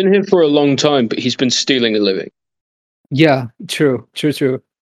 He's been here for a long time, but he's been stealing a living. Yeah, true.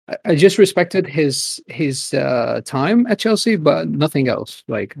 I just respected his time at Chelsea, but nothing else.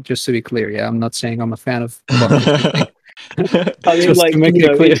 Like, just to be clear, yeah, I'm not saying I'm a fan of Buck or anything. I mean, Just like, to make you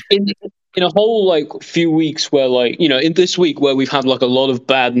it know, clear. in a whole like few weeks where like, you know, in this week where we've had like a lot of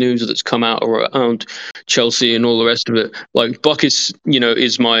bad news that's come out around Chelsea and all the rest of it, like Buck is, you know,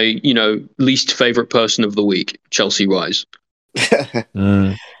 is my, you know, least favorite person of the week, Chelsea wise.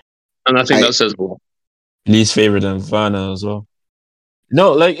 Mm, And I think I that says a lot. least favorite and Vanna as well.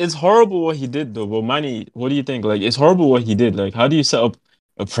 No, like it's horrible what he did though. But Manny, what do you think? Like it's horrible what he did. Like how do you set up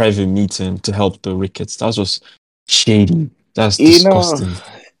a private meeting to help the Ricketts? That's just shady. That's you know disgusting.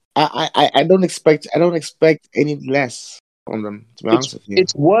 I don't expect any less from them, to be honest with you.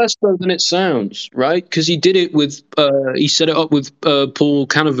 It's worse though than it sounds, right? Because he did it with he set it up with Paul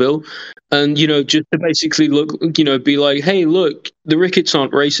Canaville, and you know, just to basically look, you know, be like, hey, look, the Ricketts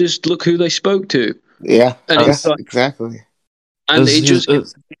aren't racist. Look who they spoke to, Yeah, and it's yeah, That's like, exactly. and it's, it his,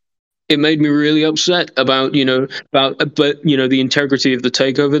 just it made me really upset about but you know the integrity of the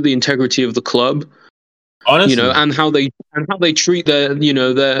takeover, the integrity of the club, you know, honestly, and how they treat their you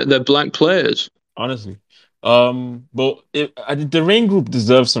know their black players. honestly. The Rain Group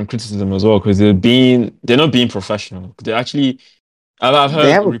deserves some criticism as well because they're not being professional. They actually, I've They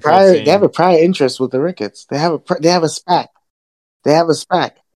heard have reports a saying, prior interest with the Ricketts. They have a SPAC. They have a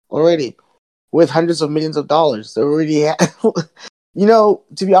SPAC already with hundreds of millions of dollars. They already have, you know,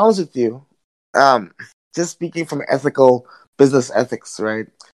 to be honest with you, um, just speaking from ethical business ethics, right?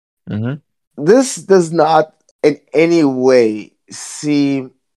 Mhm. This does not in any way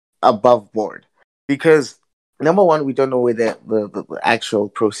seem above board because number one, we don't know where the actual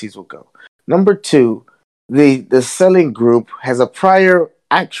proceeds will go. Number two, the selling group has a prior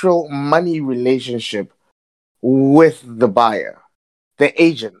actual money relationship with the buyer. The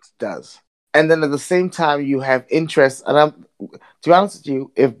agent does. And then at the same time, you have interest. And to be honest with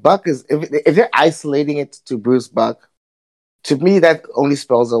you, if they're isolating it to Bruce Buck, to me that only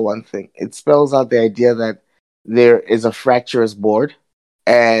spells out one thing. It spells out the idea that there is a fractious board,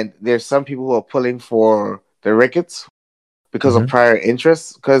 and there's some people who are pulling for the Ricketts because of Mhm. prior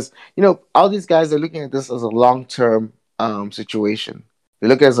interests. Because you know, all these guys are looking at this as a long-term situation. They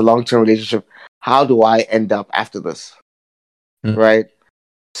look at it as a long-term relationship. How do I end up after this? Mhm. Right?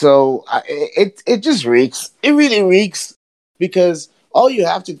 So it just reeks. It really reeks because all you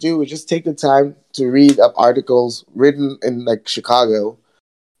have to do is just take the time to read up articles written in like Chicago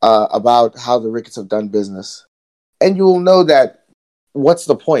about how the Ricketts have done business, and you will know that what's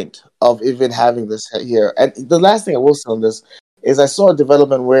the point of even having this here. And the last thing I will say on this is I saw a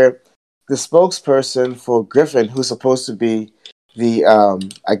development where the spokesperson for Griffin, who's supposed to be the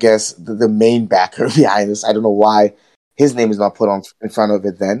I guess the main backer behind this, I don't know why his name is not put on in front of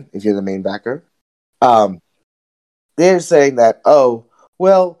it then if you're the main backer. Um, they're saying that, oh,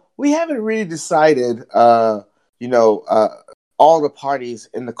 well, we haven't really decided, you know, all the parties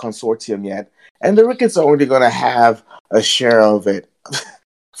in the consortium yet, and the Ricketts are only going to have a share of it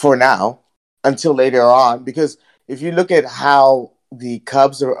for now until later on. Because if you look at how the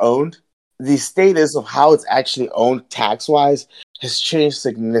Cubs are owned, the status of how it's actually owned tax wise has changed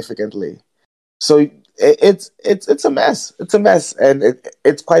significantly. So it's a mess. It's a mess, and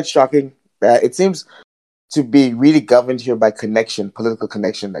it's quite shocking. It seems to be really governed here by connection, political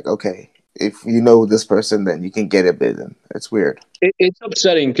connection. Like, okay, if you know this person, then you can get a bid. And it's weird. It's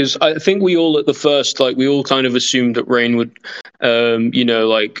upsetting because I think we all at the first, like, we all kind of assumed that Rain would, you know,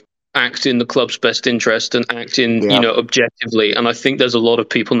 like act in the club's best interest and act in, you Yeah. know, objectively. And I think there's a lot of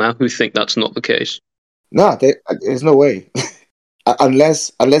people now who think that's not the case. No, there's no way.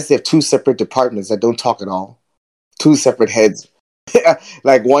 unless they have two separate departments that don't talk at all, two separate heads,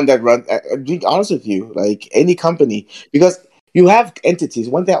 like one that runs. Being honest with you, like any company, because you have entities.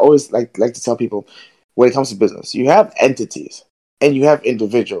 One thing I always like to tell people when it comes to business, you have entities and you have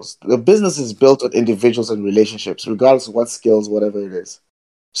individuals. The business is built on individuals and relationships, regardless of what skills, whatever it is.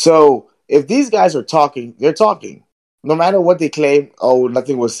 So if these guys are talking, they're talking. No matter what they claim, oh,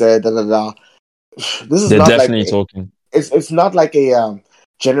 nothing was said, da da da. This is They're not like definitely talking. it's not like a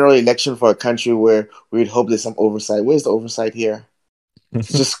general election for a country where we'd hope there's some oversight. Where's the oversight here?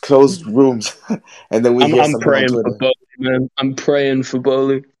 It's just closed rooms, and then we hear I'm something on praying for Twitter. Bowley, man. I'm praying for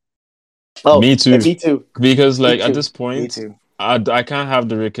Bowley. Oh, Me too. and me too. Because Me like at too. this Me point, too. I can't have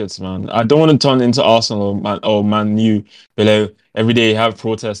the Ricketts, man. I don't want to turn into Arsenal or Man U, but like every day have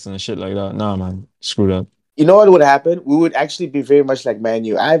protests and shit like that. Nah, man, screw that. You know what would happen? We would actually be very much like Man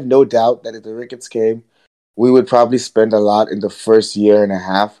U. I have no doubt that if the Ricketts came, we would probably spend a lot in the first year and a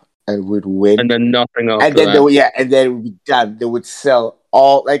half and would win. And then nothing And after then that. and then it would be done. They would sell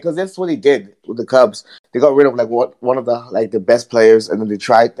all because that's what they did with the Cubs. They got rid of one of the best players, and then they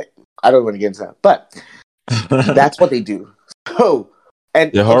tried. I don't want to get into that, but that's what they do. So They're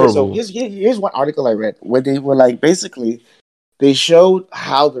okay, so horrible. here's one article I read where they were like basically they showed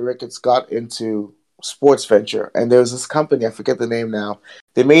how the Ricketts got into sports venture, and there was this company, I forget the name now.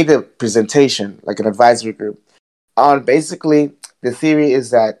 They made a presentation, like an advisory group, on basically the theory is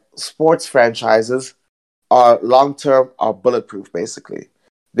that sports franchises are long term are bulletproof. Basically,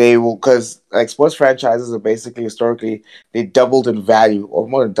 they will because like sports franchises are basically historically they doubled in value or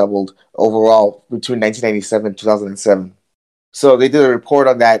more than doubled overall between 1997 and 2007. So they did a report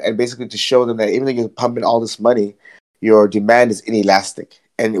on that and basically to show them that even though you're pumping all this money, your demand is inelastic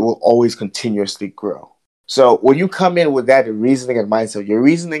and it will always continuously grow. So when you come in with that reasoning and mindset, your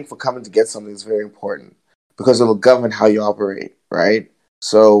reasoning for coming to get something is very important because it will govern how you operate, right?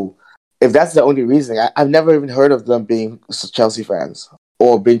 So if that's the only reasoning, I've never even heard of them being Chelsea fans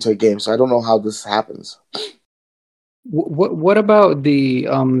or being to a game, so I don't know how this happens. What about the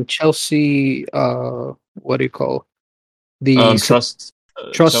Chelsea? What do you call the Trust,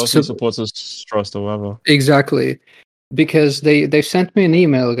 trust? Chelsea supporters trust or whatever. Exactly, because they sent me an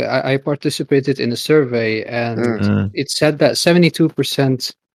email. I participated in a survey, and it said that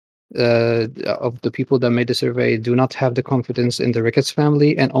 72% of the people that made the survey do not have the confidence in the Ricketts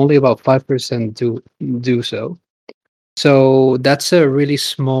family, and only about 5% do so. So that's a really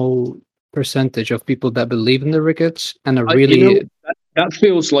small percentage of people that believe in the Ricketts, and a really That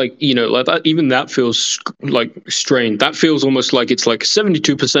feels like like that. Even that feels like strained. That feels almost like it's like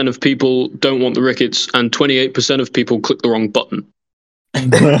 72% of people don't want the Ricketts, and 28% of people click the wrong button.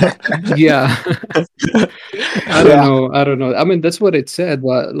 yeah. I don't know. I don't know. I mean, that's what it said,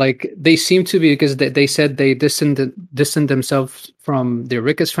 but like they seem to be because they said they distant themselves from the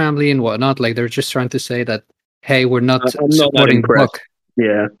Ricketts family and whatnot. Like they're just trying to say that, hey, we're not I'm not that supporting the impressed. book.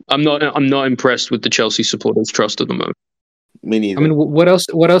 Yeah, I'm not impressed with the Chelsea supporters' trust at the moment. Me neither. I mean, what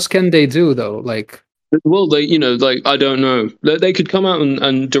else can they do though? Like, well, they like I don't know. They could come out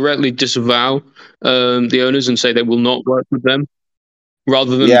and directly disavow the owners and say they will not work with them,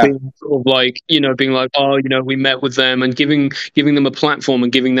 rather than being sort of like being like, oh, we met with them and giving them a platform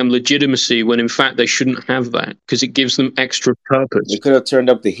and giving them legitimacy when in fact they shouldn't have that because it gives them extra purpose. They could have turned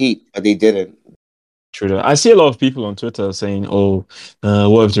up the heat, but they didn't. True. I see a lot of people on Twitter saying, "Oh,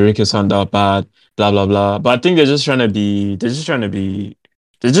 what if the Ricketts aren't that bad?" Blah blah blah. But I think they're just trying to be. They're just trying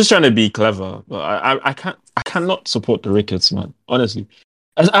to be clever. But I can't. I cannot support the Ricketts, man. Honestly,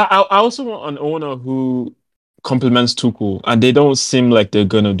 I also want an owner who compliments Tuchel, and they don't seem like they're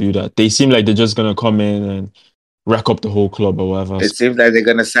gonna do that. They seem like they're just gonna come in and rack up the whole club or whatever. It seems like they're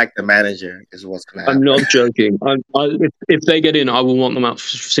gonna sack the manager. Is what's gonna happen. I'm not joking. If they get in, I will want them out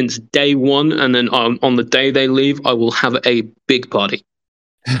since day one, and then on the day they leave, I will have a big party.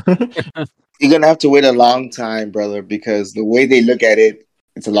 You're gonna have to wait a long time, brother, because the way they look at it,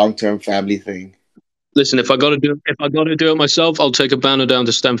 it's a long-term family thing. Listen, if I got to do it myself, I'll take a banner down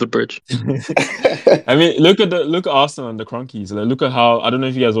to Stamford Bridge. I mean, look at Arsenal and the Cronkies. Like, look at how I don't know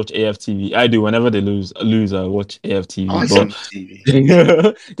if you guys watch AFTV. I do. Whenever they lose, I watch AFTV. Awesome But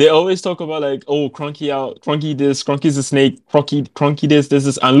TV. they always talk about like, oh, Cronky out, Cronky this, Cronky's a snake, Cronky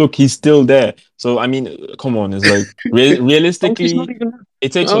this, and look, he's still there. So I mean, come on, it's like realistically,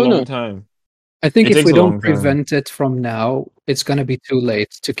 it takes a long time. I think if we don't prevent it from now, it's gonna be too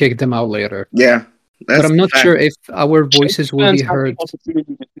late to kick them out later. Yeah. But I'm not sure if our voices will be heard.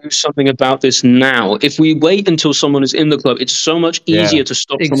 Opportunity to do something about this now. If we wait until someone is in the club, it's so much easier to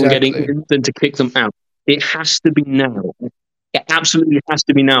stop someone getting in than to kick them out. It has to be now. It absolutely has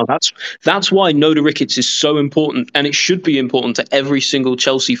to be now. That's why No to Ricketts is so important, and it should be important to every single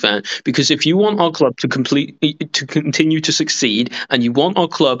Chelsea fan. Because if you want our club to continue to succeed, and you want our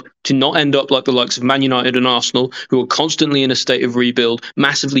club to not end up like the likes of Man United and Arsenal, who are constantly in a state of rebuild,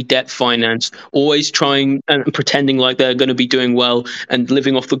 massively debt financed, always trying and pretending like they're going to be doing well and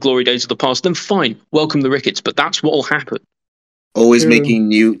living off the glory days of the past, then fine, welcome the Ricketts. But that's what will happen. Always True. making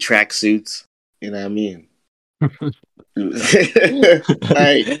new tracksuits. You know what I mean?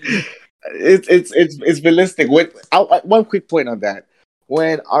 Like it's realistic. One quick point on that: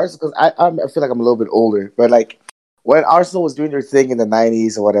 when Arsenal, because I feel like I'm a little bit older, but like when Arsenal was doing their thing in the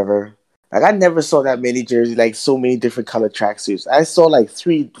 '90s or whatever, like I never saw that many jerseys, like so many different colored tracksuits. I saw like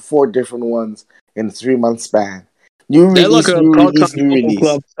 3-4 different ones in a 3-month span. New They're like release, a new release, part-time new football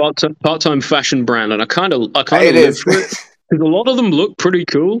release. club, part-time fashion brand, and I kind of It live is. for it because a lot of them look pretty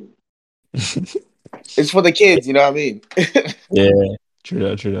cool. It's for the kids, you know what I mean? Yeah, true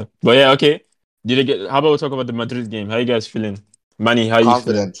that, true that. But yeah, okay. Did it get? How about we talk about the Madrid game? How you guys feeling? Manny, how you feeling?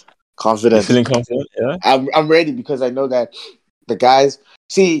 Confident, You confident. feeling confident? Yeah. I'm ready because I know that the guys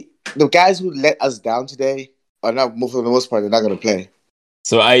the guys who let us down today are not, for the most part, they're not going to play.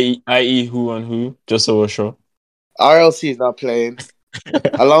 So I.e. who and who? Just so we're sure. RLC is not playing.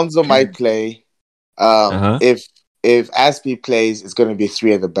 Alonso might play. Uh-huh. If Aspie plays, it's going to be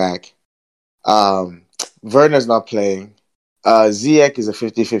 3 at the back. Werner's not playing. Ziyech is a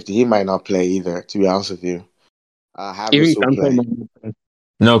 50-50. He might not play either, to be honest with you. Even Havertz will Kante play. might-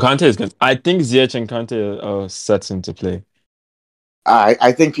 No, Kante is good. I think Ziyech and Kante are set into play.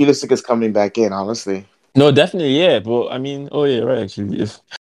 I think Pulisic is coming back in, honestly. No, definitely, yeah. But I mean, oh yeah, right. Actually, if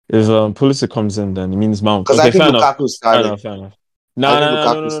Pulisic comes in, then it means Mount. Because I Okay, think fair enough. Lukaku's Fair starting. enough. Fair enough. I No, think no, no, no,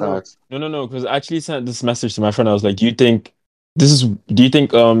 Lukaku no, no, starts. no, no, no. Because I actually sent this message to my friend. I was like, Do you think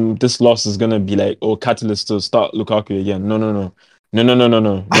this loss is gonna be like catalyst to start Lukaku again? No, no, no, no, no, no, no,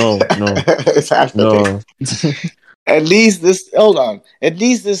 no, no, no, It's happening. no. At least this. Hold on. At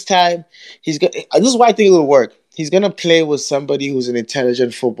least this time, he's going. This is why I think it'll work. He's gonna play with somebody who's an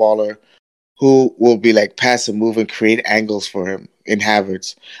intelligent footballer who will be like pass and move and create angles for him in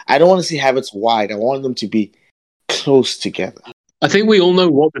Havertz. I don't want to see Havertz wide. I want them to be close together. I think we all know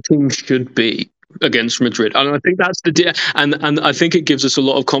what the team should be against Madrid, and I think that's and I think it gives us a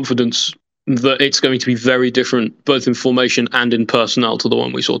lot of confidence that it's going to be very different, both in formation and in personnel, to the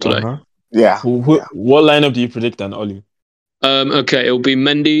one we saw today. Uh-huh. Yeah. Yeah. What lineup do you predict then, Oli? Okay, it'll be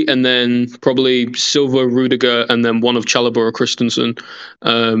Mendy and then probably Silva, Rudiger, and then one of Chalobah or Christensen.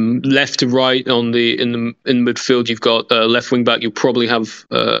 Left to right in midfield, you've got left wing back. You'll probably have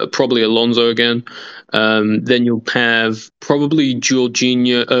probably Alonso again. Then you'll have probably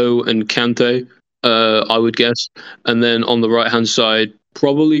Jorginho and Kante, I would guess. And then on the right hand side,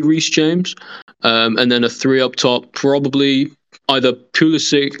 probably Reece James. And then a 3 up top, probably either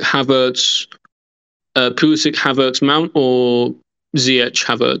Pulisic, Havertz, Mount, or Ziyech,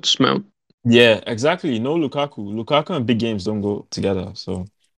 Havertz, Mount. Yeah, exactly. No Lukaku. Lukaku and big games don't go together. So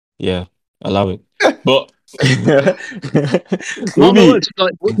yeah, allow it. But Ubi, Nonetheless,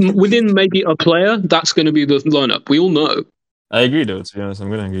 like within maybe a player, that's going to be the lineup. We all know. I agree though, to be honest, I'm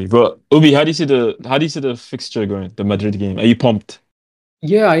gonna agree. But Ubi, how do you see the fixture going, the Madrid game? Are you pumped?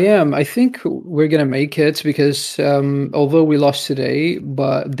 Yeah, I am. I think we're gonna make it because although we lost today,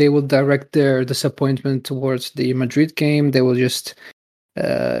 but they will direct their disappointment towards the Madrid game. They will just,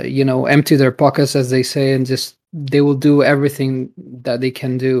 empty their pockets, as they say, and just they will do everything that they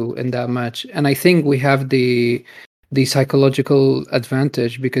can do in that match. And I think we have the psychological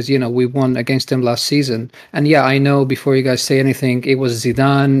advantage because we won against them last season. And yeah, I know before you guys say anything, it was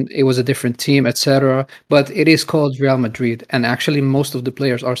Zidane, it was a different team, etc. But it is called Real Madrid, and actually most of the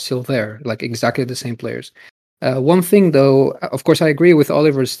players are still there, like exactly the same players. One thing though, of course, I agree with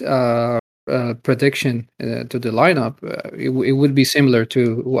Oliver's prediction to the lineup. It would be similar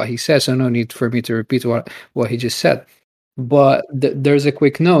to what he says, so no need for me to repeat what he just said. But there's a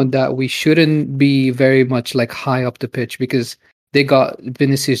quick note that we shouldn't be very much like high up the pitch because they got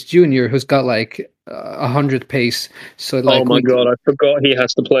Vinicius Jr., who's got like 100 pace. So like, Oh my god, I forgot he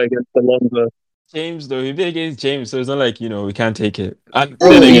has to play against Alonso. James though, he played against James, so it's not like we can't take it. And bro,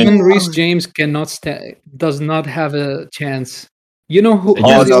 then again, even Reece James does not have a chance. You know who's Oh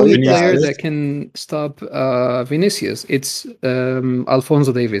against the no, only he player does. that can stop Vinicius? It's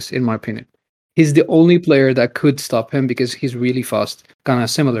Alfonso Davies, in my opinion. He's the only player that could stop him because he's really fast, kind of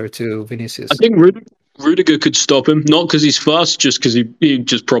similar to Vinicius. I think Rudiger could stop him, not because he's fast, just because he'd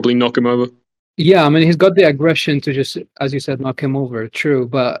just probably knock him over. Yeah, I mean, he's got the aggression to just, as you said, knock him over. True,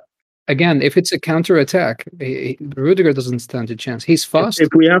 but again, if it's a counter attack, Rudiger doesn't stand a chance. He's fast. If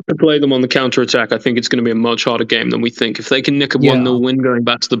we have to play them on the counter attack, I think it's going to be a much harder game than we think. If they can nick a Yeah. 1-0 win going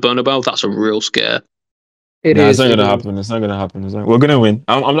back to the Bernabeu, that's a real scare. It Nah, is. it's not it gonna is. happen. It's not gonna happen. We're gonna win.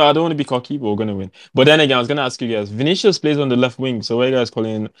 I don't want to be cocky, but we're gonna win. But then again, I was gonna ask you guys. Vinicius plays on the left wing, so why are you guys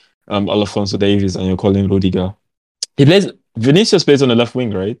calling Alfonso Davies and you're calling Rudiger? Vinicius plays on the left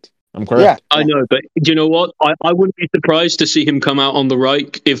wing, right? I'm Yeah. correct. I know, but do you know what? I wouldn't be surprised to see him come out on the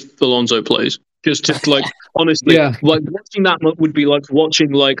right if Alonso plays. Just to, like, honestly, Yeah. like watching that would be like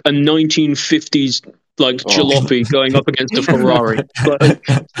watching like a 1950s like jalopy going up against a Ferrari. Like,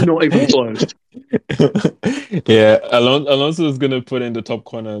 not even close. Yeah, Alonso is gonna put in the top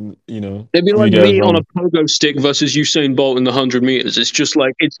corner, and It'd be prove like you guys me on wrong. a pogo stick versus Usain Bolt in the 100 meters. It's just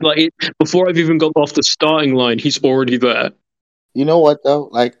like before I've even got off the starting line, he's already there. You know what though?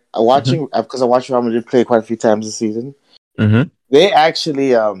 Like watching because I watched Real Madrid play quite a few times this season. Mm-hmm. They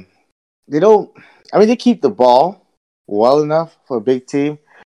actually they don't. I mean, they keep the ball well enough for a big team,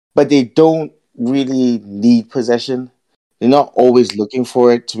 but they don't really need possession. They're not always looking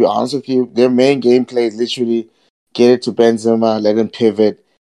for it. To be honest with you, their main gameplay is literally get it to Benzema, let him pivot,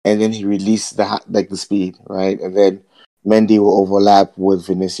 and then he releases the speed, right? And then Mendy will overlap with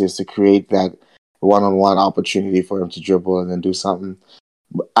Vinicius to create that one-on-one opportunity for him to dribble and then do something.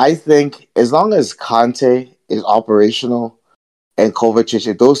 But I think as long as Conte is operational and Kovacic,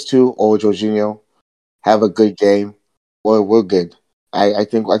 if those two or Jorginho have a good game, well, we're good. I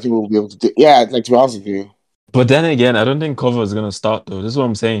think we'll be able to do. Yeah, like to be honest with you, But then again, I don't think Cover is gonna start though. This is what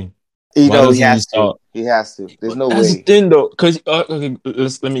I'm saying. he Why doesn't he has to. start? He has to. There's no That's the way. thing though, because okay,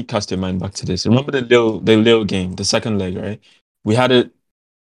 let me cast your mind back to this. Remember the Lille game, the second leg, right? We had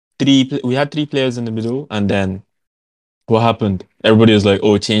we had three players in the middle, and then what happened? Everybody was like,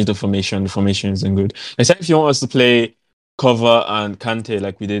 "Oh, change the formation. The formation isn't good." Except if you want us to play Cover and Kante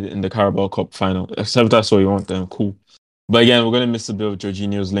like we did in the Carabao Cup final. Except that's what you want, then cool. But again, we're gonna miss a bit of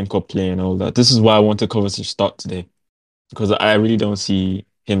Jorginho's link-up play and all that. This is why I wanted Cover to start today, because I really don't see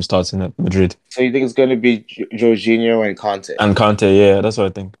him starting at Madrid. So you think it's going to be Jorginho and Conte? And Kante, yeah, that's what I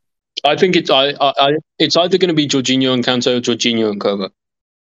think. I think it's either going to be Jorginho and Kanto or Jorginho and Cover.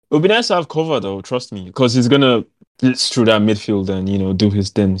 It would be nice to have Cover though, trust me, because he's gonna blitz through that midfield and do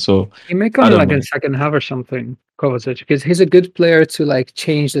his thing. So He may I come don't like know. in second half or something, Kovacic, because he's a good player to like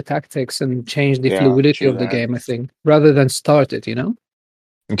change the tactics and change the Yeah, fluidity true of the that. game, I think, rather than start it,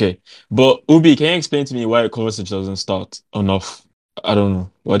 Okay, but Oubi, can you explain to me why Kovacic doesn't start enough? I don't know.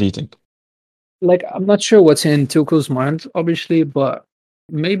 What do you think? Like, I'm not sure what's in Tuchel's mind, obviously, but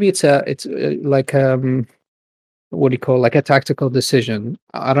maybe it's like what do you call, like a tactical decision.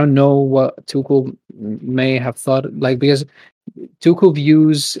 I don't know what Tuchel may have thought, like, because Tuchel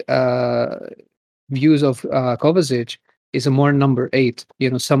views of Kovacic is a more number 8,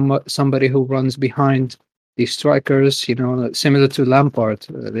 somebody who runs behind the strikers, similar to Lampard,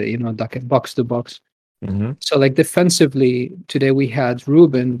 like box to box. Mm-hmm. So like defensively today we had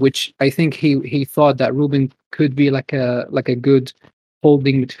Ruben, which I think he thought that Ruben could be like a good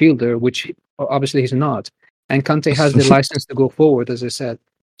holding midfielder, which obviously he's not. And Kante has the license to go forward, as I said.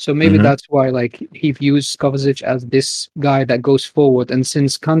 So maybe Mhm. that's why like he views Kovacic as this guy that goes forward. And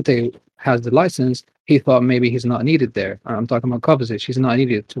since Kante has the license, he thought maybe he's not needed there. I'm talking about Kovacic. He's not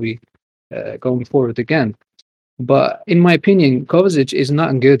needed to be going forward again. But in my opinion, Kovacic is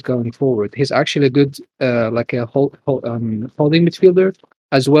not good going forward. He's actually a good, like a holding midfielder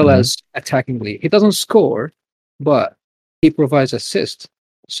as well Mhm. as attackingly. He doesn't score, but he provides assist.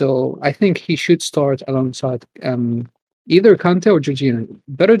 So I think he should start alongside either Kante or Jorginho.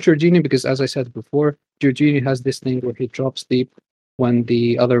 Better Jorginho because, as I said before, Jorginho has this thing where he drops deep when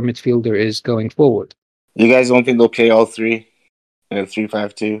the other midfielder is going forward. You guys don't think they'll play all three in a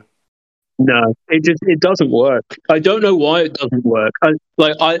 3-5-2? No, it doesn't work. I don't know why it doesn't work.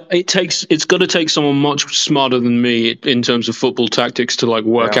 It's got to take someone much smarter than me in terms of football tactics to like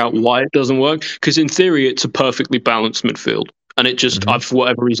work Yeah. out why it doesn't work. Because in theory, it's a perfectly balanced midfield, and it just Mhm. for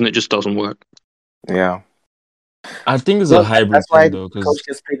whatever reason it just doesn't work. Yeah. I think it's Well, a hybrid that's why thing the though, coach because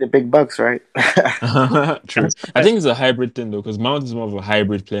gets paid the big bucks, right? true. I think it's a hybrid thing though, because Mount is more of a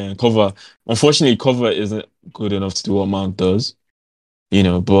hybrid player, and Cover, unfortunately, Cover isn't good enough to do what Mount does.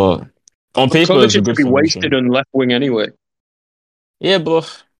 But on paper, Kovacic it's a should good be wasted formation. on left wing anyway. Yeah,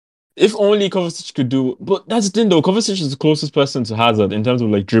 but if only Kovacic could do. But that's the thing though, Kovacic is the closest person to Hazard in terms of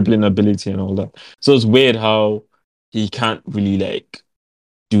like dribbling ability and all that. So it's weird how he can't really like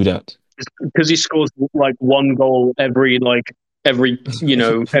do that. Because he scores like one goal every every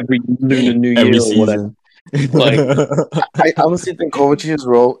Lunar New Every Year or whatever. season. Like I honestly think Kovacic's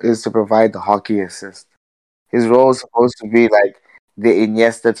role is to provide the hockey assist. His role is supposed to be like the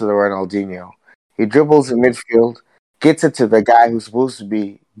Iniesta to the Ronaldinho. He dribbles in midfield, gets it to the guy who's supposed to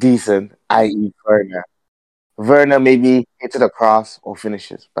be decent, i.e. Werner. Werner maybe hits it across or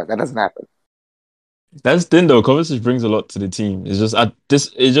finishes, but that doesn't happen. That's the thing though. Kovacic brings a lot to the team. It's just at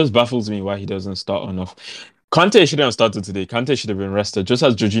this. It just baffles me why he doesn't start enough. Kante shouldn't have started today. Kante should have been rested, just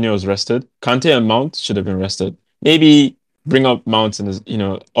as Jorginho was rested. Kante and Mount should have been rested. Maybe bring up Mount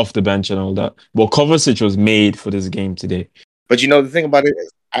and off the bench and all that. But Kovacic was made for this game today. But you know the thing about it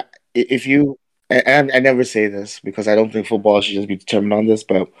is, if you and I never say this because I don't think football should just be determined on this,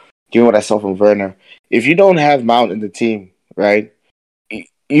 but given what I saw from Werner, if you don't have Mount in the team, right,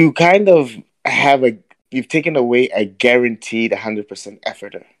 you kind of you've taken away a guaranteed 100%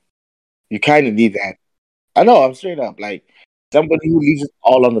 efforter. You kind of need that. I know, I'm straight up like somebody who leaves it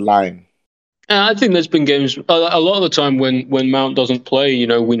all on the line. I think there's been games a lot of the time when Mount doesn't play,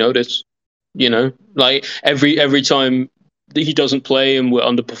 we notice. Like every time that he doesn't play and we're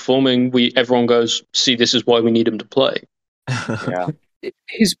underperforming, everyone goes, "See, this is why we need him to play." Yeah,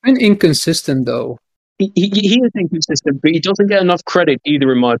 He's been inconsistent though. He is inconsistent, but he doesn't get enough credit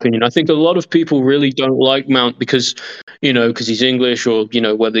either, in my opinion. I think a lot of people really don't like Mount because he's English, or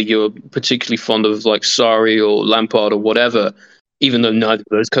whether you're particularly fond of like Sarri or Lampard or whatever. Even though neither of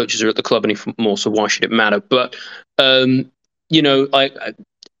those coaches are at the club anymore, so why should it matter? But I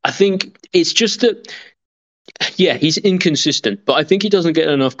think it's just that. Yeah, he's inconsistent, but I think he doesn't get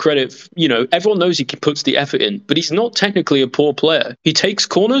enough credit. Everyone knows he puts the effort in, but he's not technically a poor player. He takes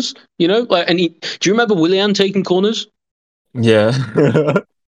corners, do you remember Willian taking corners? Yeah. It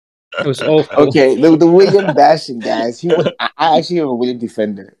was awful. Okay, the William bashing guys. I actually am a William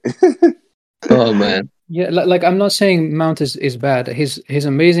defender. Oh man. Yeah, like I'm not saying Mount is bad. He's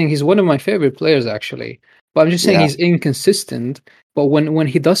amazing. He's one of my favorite players actually. But I'm just saying he's inconsistent. But when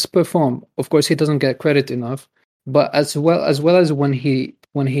he does perform, of course he doesn't get credit enough. But as well as when he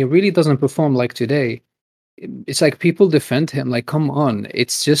really doesn't perform like today, it's like people defend him. Like, come on,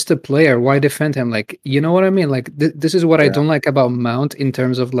 it's just a player. Why defend him? Like, you know what I mean? Like, this is what I don't like about Mount in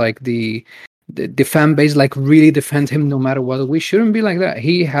terms of like the fan base, like really defend him no matter what. We shouldn't be like that.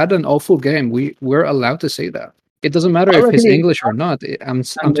 He had an awful game. We're allowed to say that. It doesn't matter if he's English or not. I'm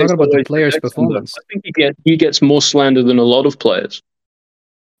talking about the player's performance. I think he gets more slander than a lot of players.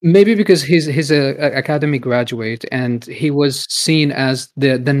 Maybe because he's a academy graduate and he was seen as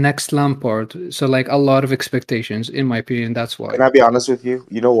the next Lampard. So like a lot of expectations, in my opinion. That's why. Can I be honest with you?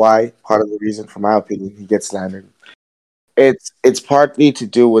 You know why? Part of the reason, for my opinion, he gets slandered. It's partly to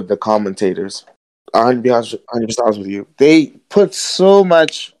do with the commentators. 100% honest with you. They put so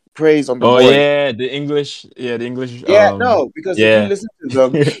much praise on the board. Yeah, the English. Yeah, no, because if you listen to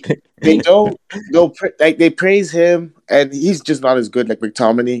them, they praise him, and he's just not as good like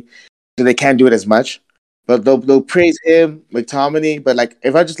McTominay, so they can't do it as much. But they'll praise him, McTominay. But like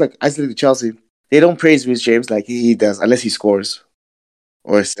if I just like isolate the Chelsea, they don't praise Reece James like he does unless he scores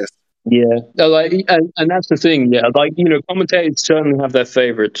or assists. Yeah, and that's the thing. Yeah, like commentators certainly have their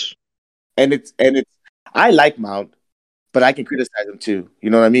favorites. And it's I like Mount, but I can criticize him too. You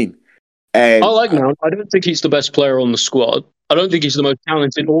know what I mean? And I like Mount. I don't think he's the best player on the squad. I don't think he's the most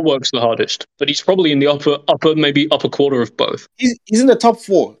talented or works the hardest. But he's probably in the upper quarter of both. He's in the top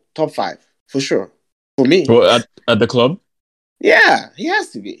 4, top 5 for sure. For me, well, at the club. Yeah, he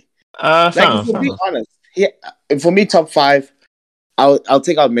has to be. To be honest, for me, top 5. I'll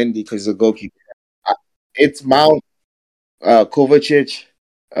take out Mendy because he's a goalkeeper. It's Mount, Kovacic.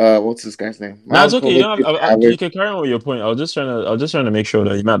 What's this guy's name? No, it's okay. You can carry on with your point. I was just trying to make sure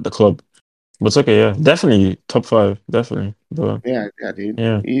that you're not at the club. But it's okay. Yeah, definitely top 5. Definitely. But, yeah, dude.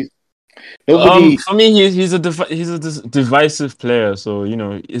 Yeah. For me, he's a divisive player. So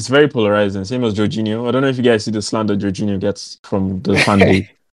it's very polarizing. Same as Jorginho. I don't know if you guys see the slander Jorginho gets from the fan base.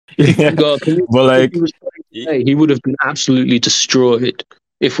 God, but like, he would have been absolutely destroyed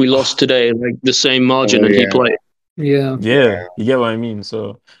if we lost today, like the same margin, and he played. Yeah, you get what I mean.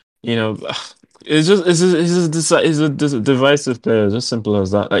 So, it's a divisive player, just simple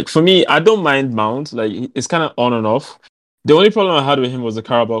as that. Like for me, I don't mind Mount. Like it's kind of on and off. The only problem I had with him was the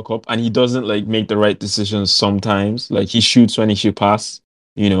Carabao Cup, and he doesn't like make the right decisions sometimes. Like he shoots when he should pass,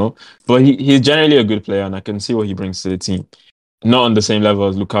 But he's generally a good player, and I can see what he brings to the team. Not on the same level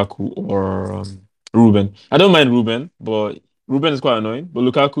as Lukaku or Ruben. I don't mind Ruben, but Ruben is quite annoying. But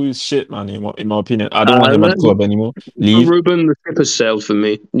Lukaku is shit, man. In my opinion, I don't want him at the club anymore. Leave. Ruben, the ship has sailed for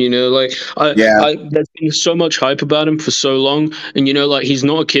me. There's been so much hype about him for so long, and he's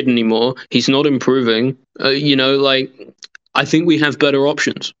not a kid anymore. He's not improving. I think we have better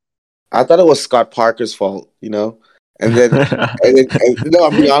options. I thought it was Scott Parker's fault, No,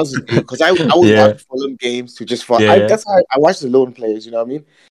 I'm being honest with you because I would Yeah, watch Fulham games to just for yeah, that's how I watch the lone players. You know what I mean?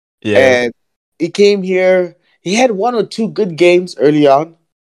 yeah. And he came here. He had one or two good games early on,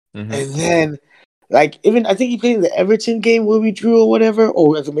 Hmm. and then like even I think he played the Everton game where we drew or whatever,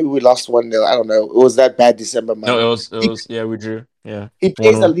 or I think maybe we lost 1-0. I don't know. It was that bad December No, month. it was, yeah, we drew. Yeah, He one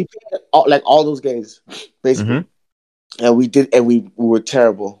plays one. he played like all those games basically, Mm-hmm. and we were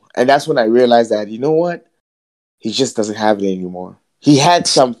terrible. And that's when I realized that you know what, he just doesn't have it anymore. He had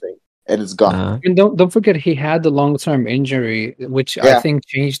something, and it's gone. Uh-huh. And don't forget he had the long term injury, which I Yeah, think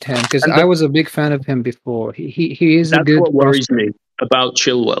changed him because And I was a big fan of him before. He is a that's good what worries prospect. me about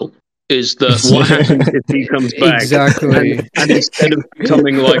Chilwell is that what happens if he comes back Exactly. and instead of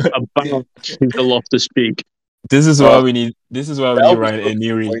becoming like a back to Loftus Peak. This is why uh, we need. This is why we that need would be Ryan so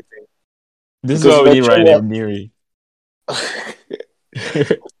Eniri. disappointing This is because why you we know need Ryan Chilwell. Eniri.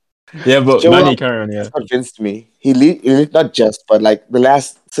 Yeah, but Chilwell Manny, carry on. has Yeah. convinced me. Not just, but like the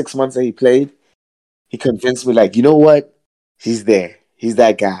last 6 months that he played, he convinced me. Like you know what, he's there. He's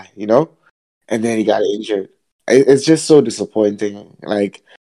that guy. You know. And then he got injured. It's just so disappointing. Like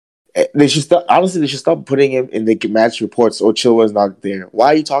they should stop. Honestly, they should stop putting him in the match reports. Oh, Chilwell's not there. Why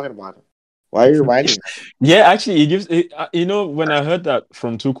are you talking about him? Why are you reminding him? Yeah, actually, it gives. When I heard that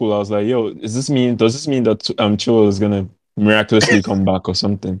from Tuchel, I was like, "Yo, does this mean that Chilwell is gonna miraculously come back or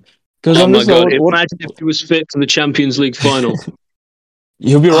something?" Because Oh I'm my just like, god! what? Imagine if he was fit for the Champions League final.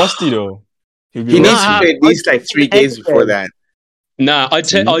 He'll be rusty though. He'll be He needs to Nah, rusty. play at least like 3 games before that. nah.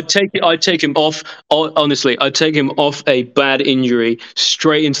 See? I'd take him off. Honestly, I'd take him off a bad injury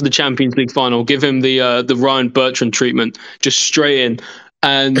straight into the Champions League final. Give him the Ryan Bertrand treatment, just straight in,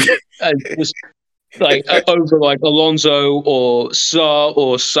 and just like over like Alonso or Sarr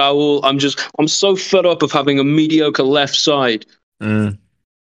or Saul. I'm so fed up of having a mediocre left side. Mm.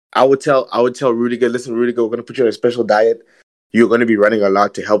 I would tell Rudiger, listen, Rudiger, we're gonna put you on a special diet. You're gonna be running a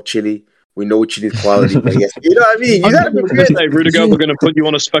lot to help Chile. We know Chile's quality, but yes, you know what I mean. You I'm gotta going to prepare say, Rudiger, we're going to put you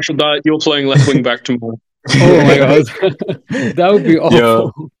on a special diet. You're playing left wing back tomorrow. Oh my god. That would be Yo,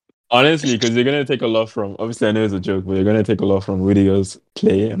 awful. honestly, because you're gonna take a lot from. Obviously, I know it's a joke, but you're gonna take a lot from Rudiger's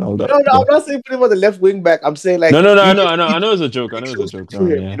play and all that. No, no, I'm But not saying put him on the left wing back. I'm saying no, like no, no, you I know, just I know, need I to know it's a joke. I be know it's a closer joke. to No,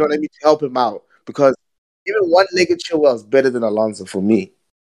 him. yeah. You know what I mean? To help him out because even one-legged Chilwell is better than Alonso for me.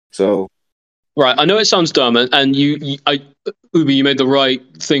 So Right. I know it sounds dumb, and Ubi, you made the right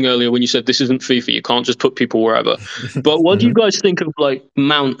thing earlier when you said this isn't FIFA. You can't just put people wherever. But what do you Mhm. guys think of like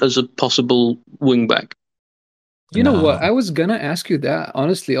Mount as a possible wing back? You know what? Nah. I was gonna ask you that,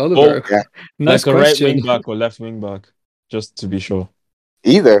 honestly, Oh, Oliver. yeah, Nice like a right question. wing back or left wing back, just to be sure.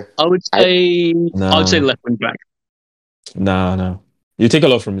 either. I would I say I'd say Nah, left wing back. nah, nah. You take a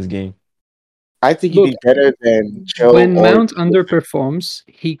lot from his game. I think he'd Look, be better than Cho when or Mount underperforms,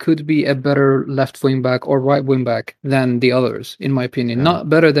 he could be a better left wing back or right wing back than the others, in my opinion. Yeah. Not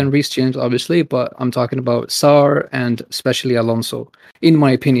better than Reece James, obviously, but I'm talking about Sarr and especially Alonso, in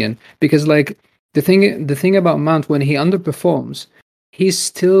my opinion. Because like the thing about Mount when he underperforms, he's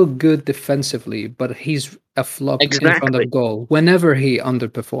still good defensively, but he's a flop in front Exactly. of goal whenever he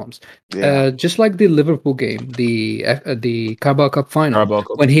underperforms. yeah. Just like the Liverpool game, the Carabao Cup final, Carabao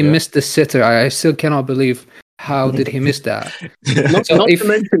Cup, when he yeah. missed the sitter, I still cannot believe how did he miss that? Not So not to if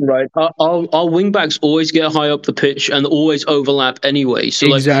mention, right, our wing backs always get high up the pitch and always overlap anyway. So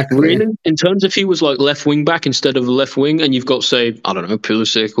like exactly, really in terms of he was like left wing back instead of left wing and you've got say, I don't know,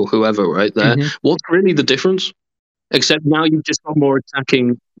 Pulisic or whoever right there, hmm what's really the difference? Except now you've just got more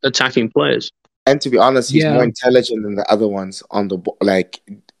attacking players. And to be honest, he's more yeah, intelligent than the other ones on the like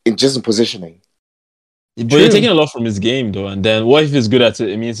in positioning. But you're true. taking a lot from his game, though. And then what if he's good at it?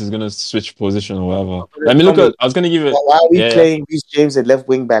 It means he's gonna switch position or whatever. But then I mean, tell look me, at. I was gonna give it. why are we Yeah, yeah. playing Reece James at left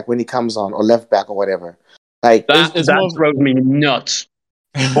wing back when he comes on or left back or whatever? Like That It's that more. drove me nuts.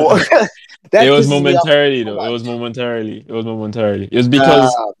 It that was pisses me off momentarily, so though. It much. was momentarily. It was momentarily. It was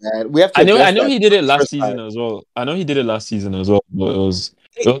because Man, we have to I address know that he did it last first time. season as well. I know he did it last season as well. But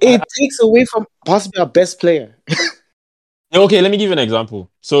It takes away from possibly our best player. okay. Let me give you an example.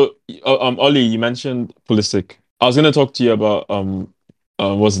 So, Ollie, you mentioned Pulisic. I was gonna talk to you about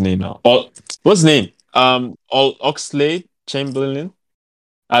what's his name now? What's his name? Oxlade Chamberlain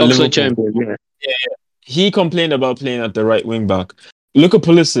at Oxlade Liverpool. Chamberlain, yeah. He complained about playing at the right wing back. Look at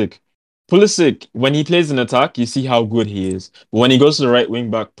Pulisic. Pulisic, when he plays in attack, you see how good he is. But when he goes to the right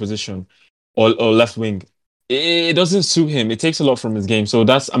wing back position or left wing, it doesn't suit him. It takes a lot from his game. So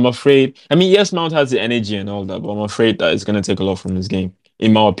I'm afraid. I mean, yes, Mount has the energy and all that, but I'm afraid that it's going to take a lot from his game,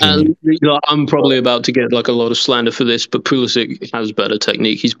 in my opinion. And I'm probably about to get like a lot of slander for this, but Pulisic has better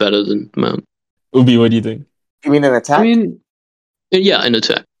technique. He's better than Mount. Ubi, what do you think? You mean an I attack? mean, Yeah, in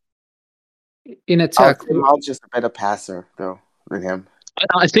attack. in I would attack. say Mount's just a better passer though than him.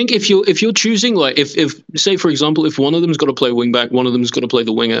 I think if you're choosing, like, if say for example, if one of them's got to play wing back, one of them's got to play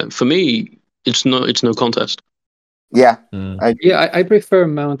the winger. For me, it's no contest. Yeah, Mm. I agree. Yeah, I prefer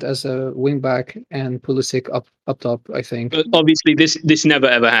Mount as a wing back and Pulisic up top. I think. But obviously, this never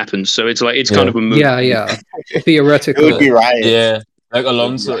ever happens. So it's like it's kind Yeah. of a moot. Yeah. It would be Theoretical. riots. Yeah, like It would be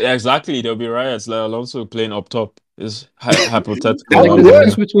Alonso. riots. Yeah, exactly. There'll be riots. Like Alonso playing up top is hypothetical That What's would the rather work.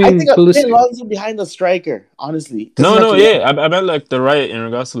 difference than. I between think I put Pulisic? Alonso behind the striker, honestly, because No, he has no, to yeah. I meant like the riot in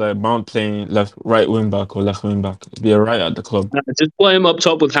regards to like Mount playing right wing back or left wing back. It'd be a riot at the club. Just play him up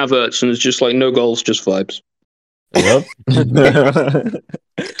top with Havertz, and it's just like no goals, just vibes. Yep.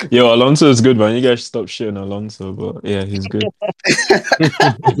 Yo, Alonso is good, man. You guys should stop shitting Alonso, but yeah, he's good.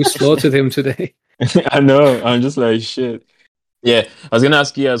 We slaughtered him today. I know. I'm just like shit. Yeah, I was gonna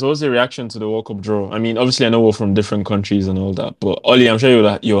ask you guys, what was your reaction to the World Cup draw? I mean, obviously, I know we're from different countries and all that, but Ollie, I'm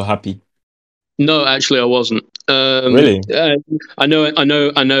sure you're happy. No, actually, I wasn't. Really? I know.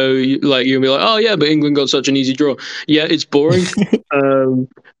 Like you'll be like, oh yeah, but England got such an easy draw. Yeah, it's boring.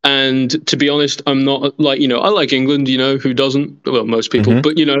 And to be honest, I'm not like I like England. Who doesn't? Well, most people. Mhm.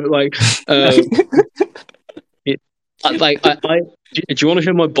 But like, it, do you want to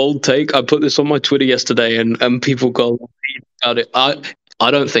hear my bold take? I put this on my Twitter yesterday, and people go about it.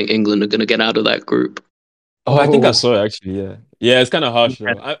 I don't think England are going to get out of that group. Oh, I think I Oh, saw it actually. Yeah, yeah, it's kind of harsh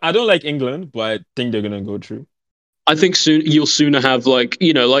though. I don't like England, but I think they're gonna go through. I think you'll sooner have like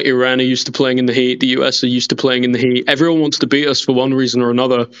like Iran are used to playing in the heat, the US are used to playing in the heat. Everyone wants to beat us for one reason or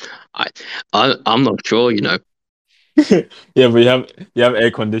another. I'm not sure. Yeah, but you have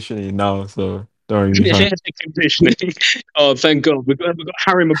air conditioning now, so don't worry, be fine. Conditioning. Oh, thank God. We've got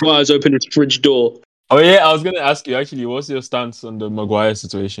Harry Maguire's opened his fridge door. Oh yeah, I was gonna ask you actually, what's your stance on the Maguire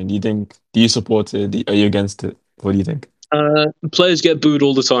situation? Do you support it? Are you against it? What do you think? Players get booed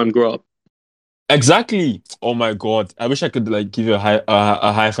all the time. Grow up. Exactly. Oh my God, I wish I could like give you a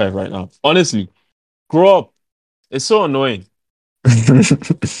high five right now. Honestly, grow up. It's so annoying.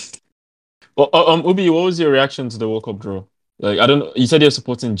 Well, Ubi, what was your reaction to the World Cup draw? Like, I don't know. You said you're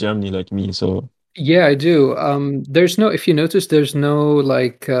supporting Germany like me, so yeah, I do. There's no, if you notice, there's no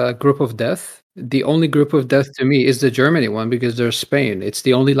like group of death. The only group of death to me is the Germany one because there's Spain. It's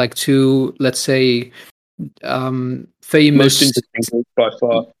the only like two, let's say, Most famous. interesting group by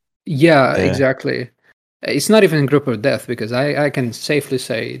far. Yeah, yeah, exactly. It's not even a group of death because I can safely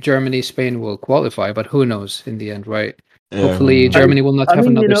say Germany, Spain will qualify, but who knows in the end, right? yeah. Hopefully, Germany will not I have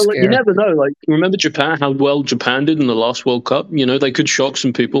mean, another like, you scare. never know. Like, remember Japan? How well Japan did in the last World Cup? They could shock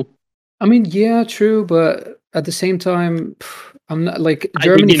some people. I mean, yeah, true, but at the same time, I'm not like I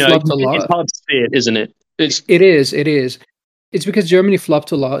think, Germany flopped a it's lot. hard to see it, isn't it? It is. It's because Germany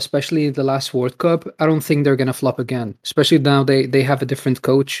flopped a lot, especially the last World Cup. I don't think they're gonna flop again, especially now they have a different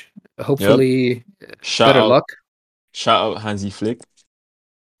coach. Hopefully, Shout better out, luck. shout out Hansi Flick.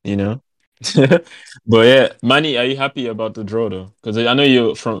 You know, but yeah, Manny, are you happy about the draw though? Because I know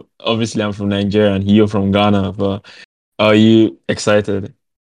you're from. Obviously, I'm from Nigeria and you're from Ghana, but are you excited?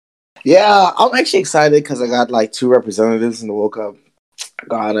 Yeah, I'm actually excited because I got like two representatives in the World Cup,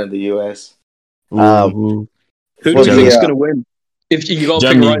 Ghana and the US. Um, Ooh, Who do for we the think's going to win? If you got to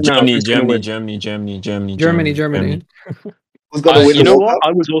pick right now, who's going to win? Germany. who's gonna win You the know World what? Cup?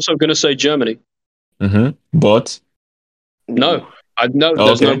 I was also going to say Germany. But No, no, oh,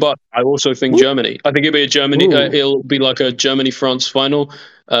 there's no okay. but. I also think Ooh. Germany. I think it'll be a Germany. Ooh. It'll be like a Germany-France final.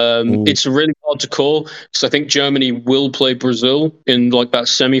 Ooh. It's really hard to call because I think Germany will play Brazil in like that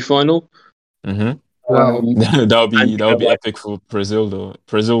semi-final. Wow. That'll And be that'll be epic for Brazil though.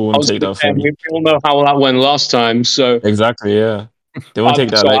 Brazil I won't was take going to that say, fully. we all know how that went last time. So, Exactly, yeah. They won't take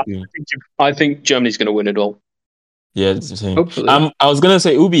that so lightly. I think Germany's going to win it all. Yeah, it's the same. Hopefully. I was gonna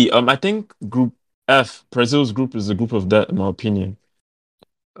say Ubi. I think Group F, Brazil's group is a group of death, in my opinion.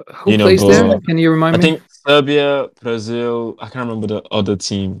 Who plays there? But Can you remind I me? think Serbia, Brazil. I can't remember the other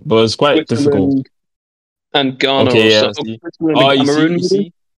team, but it's quite difficult. Switzerland and Ghana or Okay, yeah. something. See, Switzerland and you Cameroon.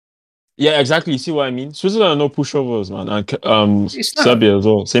 see. Yeah, exactly. You see what I mean? Switzerland are no pushovers, man, and It's not. Serbia as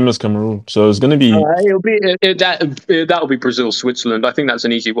well, same as Cameroon. So it's gonna be. That'll be Brazil, Switzerland. I think that's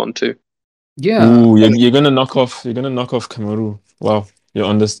an easy one too. Yeah. Ooh, you're gonna knock off. You're gonna knock off Cameroon. Wow, you're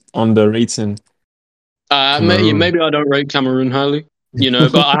on the rating. Cameroon. Maybe I don't rate Cameroon highly,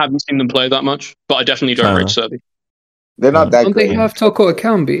 but I haven't seen them play that much. But I definitely don't Fair rate enough. Serbia. They're not that Don't they great. have Toko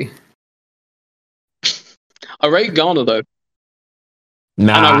Akambi? I rate Ghana though,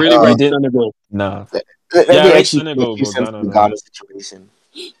 Nah, and I really you rate didn't. Senegal. Nah. Let Yeah, me I rate actually give Senegal, a few but cents Ghana to the no. Ghana situation.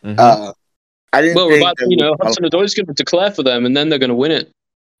 Mhm. I didn't Well, think they would Hudson Odoi is going to declare for them, and then they're going to win it.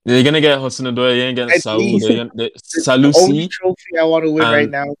 They're gonna get Hudson Odoi. They're gonna get At Saul. least They're gonna the only Salusi trophy I want to win right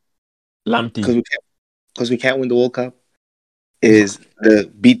and now Lamptey. because we can't win the World Cup is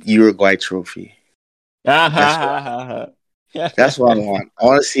the beat Uruguay trophy. That's that's what I want. I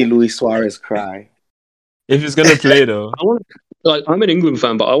want to see Luis Suarez cry. If he's gonna play though. I want like I'm an England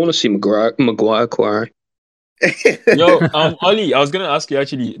fan, but I want to see Maguire cry. Yo, Ollie, I was gonna ask you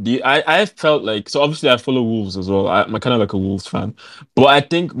actually. I felt like so obviously I follow Wolves as well. I'm kind of like a Wolves fan, but I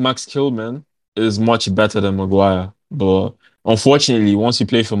think Max Kilman is much better than Maguire. But unfortunately, once you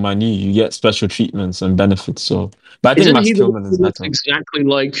play for Manu, you get special treatments and benefits. So, but I think Isn't Max he the one Kilman who is looks better. exactly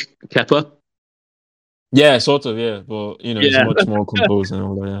like Kepa? Yeah, sort of. Yeah, but he's Yeah, much more composed and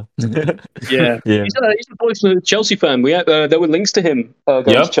all that. Yeah, yeah. yeah. He's a voice of a Chelsea fan. We had, there were links to him going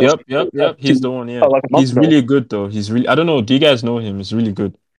to Yep, Chelsea yep, yep, yep. He's the one. Yeah, like a month he's ago. really good though. He's really. I don't know. Do you guys know him? He's really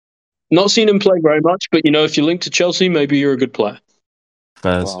good. Not seen him play very much, but if you're linked to Chelsea, maybe you're a good player.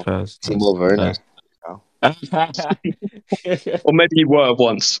 Fast, Well, fast, Timo fast, Werner. fast. Oh. Or maybe you were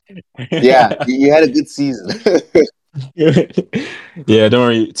once. Yeah, he had a good season. Yeah, don't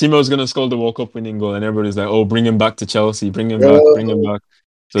worry. Timo's gonna score the World Cup winning goal, and everybody's like, "Oh, bring him back to Chelsea. Bring him back. Bring him Bro, back."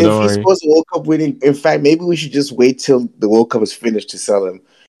 So if don't he worry. scores a World Cup winning, in fact, maybe we should just wait till the World Cup is finished to sell him.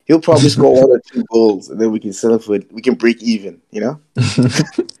 He'll probably score 1 or 2 goals, and then we can sell him for it. We can break even, you know?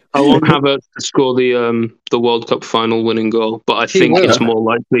 I want Havertz to score the World Cup final winning goal, but I He think will. it's more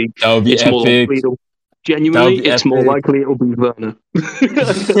likely. That would be It's more epic. likely. That would Genuinely, be it's more epic. likely it'll be Werner.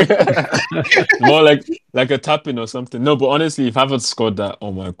 More like a tapping or something. No, but honestly, if Havertz scored that,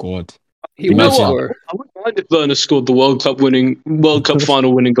 oh my god, He You know will what? imagine. score. I wouldn't mind if Werner scored the World Cup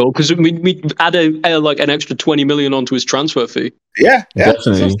final winning goal because we add like an extra 20 million onto his transfer fee. Yeah, that's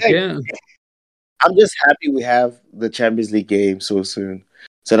what I'm Definitely. saying. Yeah. I'm just happy we have the Champions League game so soon,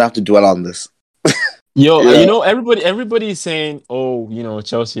 so I don't have to dwell on this. Yo, Yeah. everybody's saying, oh,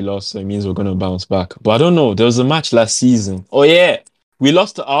 Chelsea lost, so it means we're gonna bounce back. But I don't know. There was a match last season. Oh yeah, we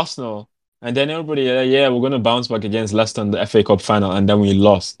lost to Arsenal, and then everybody, yeah, we're gonna bounce back against Leicester in the FA Cup final, and then we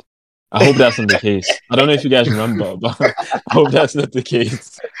lost. I hope that's not the case. I don't know if you guys remember, but I hope that's not the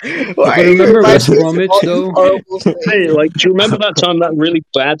case. Why But are you remember reminding West us of Bromwich, all these though? horrible Hey, things? like, do you remember that time that really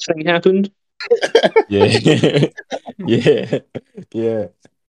bad thing happened? Yeah, yeah, yeah.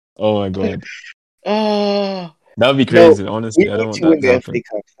 Oh my God, Oh, that would be no, crazy. we Honestly, I don't need want to that win to the FA happen.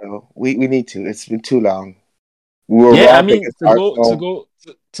 Cup, though. We need to. It's been too long. We were Yeah, I robbed mean against Arsenal.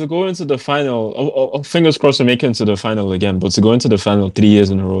 to go into the final. Fingers crossed we make it into the final again. But to go into the final 3 years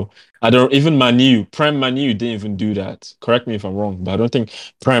in a row, I don't even Prime Manu didn't even do that. Correct me if I'm wrong, but I don't think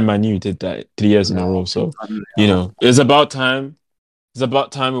Prime Manu did that 3 years in a No, row. So no. it's about time. It's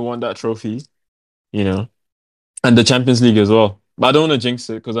about time we won that trophy. You know, and the Champions League as well. But I don't want to jinx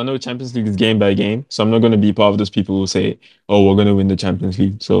it because I know Champions League is game by game. So I'm not going to be part of those people who say, "Oh, we're going to win the Champions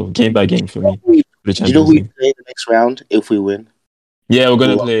League." So game by game for me, the Do you know Champions who we League. play the next round if we win? Yeah, we're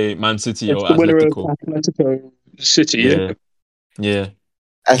gonna Who? play Man City It's or the winner of Atletico. Atletico City, isn't Yeah, it? yeah.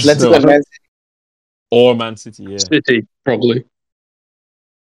 Atletico and So Man or Man City, yeah. City, probably.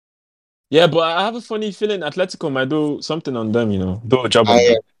 Yeah, but I have a funny feeling Atletico might do something on them, do a job I on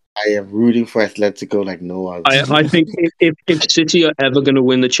am them. I am rooting for Atletico like no other. I think if City are ever going to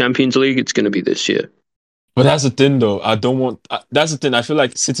win the Champions League, it's going to be this year. But that's the thing, though. I don't want. That's the thing. I feel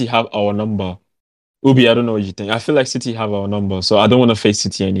like City have our number. Ubi, I don't know what you think. I feel like City have our number, so I don't want to face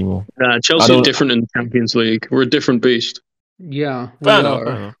City anymore. I Chelsea are don't. different in the Champions League. We're a different beast. Yeah, Fair we enough. Fair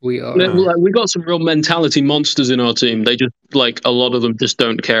are. enough. We Fair are. enough. Like, we got some real mentality monsters in our team. They just like a lot of them just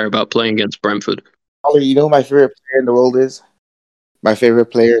don't care about playing against Brentford. Ollie, you know who my favorite player in the world is? My favorite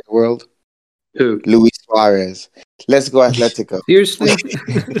player in the world? Who? Luis Suarez. Let's go Atletico. Seriously?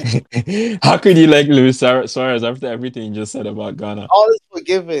 How could you like Luis Suarez after everything you just said about Ghana? All is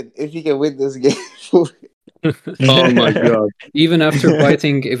forgiven if he can win this game. Oh my god! Even after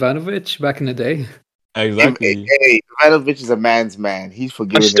biting Ivanovic back in the day? Exactly. Hey, Ivanovic is a man's man. He's I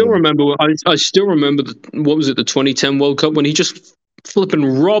forgiven still him. remember. I still remember what was it? The 2010 World Cup when he just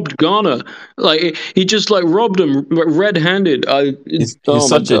flipping robbed Ghana. Like he just like robbed them red-handed. He's Oh my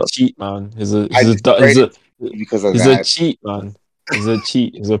such a god! cheat, man. I because of He's a that. cheat, man. He's a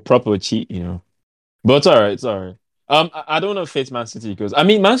cheat. He's a proper cheat. But it's all right. It's all right. I don't want to face Man City because I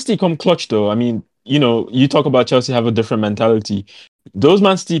mean Man City come clutch though. I mean, you talk about Chelsea have a different mentality. Those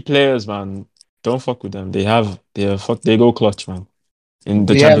Man City players, man, don't fuck with them. They go clutch, man. In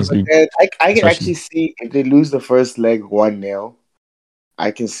the Yeah, Champions but League, then I can actually especially. see if they lose the first leg 1-0, I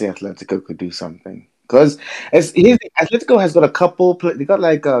can see Atletico could do something. Because Atletico has got a couple. They got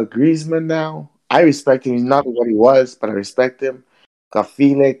like Griezmann now. I respect him. He's not what he was, but I respect him. Got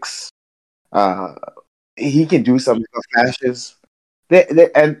Felix. Uh, he can do something. Got flashes.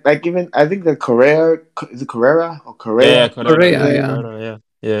 And like even I think the Carrera is it Carrera or Yeah, Correa? Corona, Correa, yeah, yeah. Corona, yeah.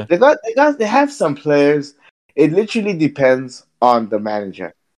 Yeah. They have some players. It literally depends on the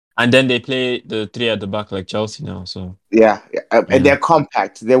manager. And then they play the three at the back like Chelsea now. So Yeah, and yeah. they're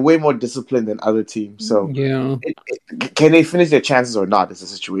compact. They're way more disciplined than other teams. So, Yeah. can they finish their chances or not? Is a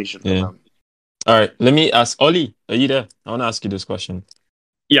situation for Yeah. them. All right. Let me ask Ollie. Are you there? I want to ask you this question.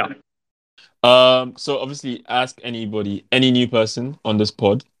 Yeah. So obviously ask anybody, any new person on this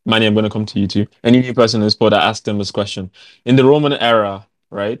pod. Manny, I'm gonna come to you too. Any new person on this pod, I ask them this question. In the Roman era,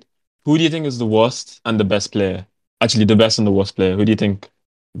 right? Who do you think is the worst and the best player? Actually, the best and the worst player. Who do you think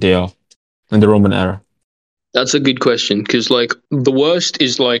they are in the Roman era? That's a good question because, like, the worst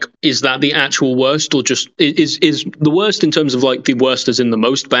is like, is that the actual worst, or just is the worst in terms of like the worst as in the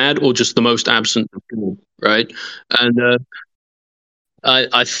most bad, or just the most absent of good, right? And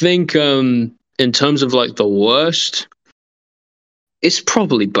I think in terms of like the worst, it's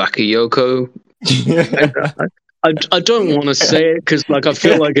probably Bakayoko. I, I don't want to say it because like I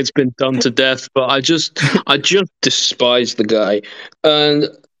feel like it's been done to death, but I just despise the guy. And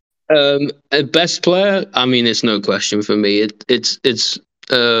a best player, I mean, it's no question for me. It's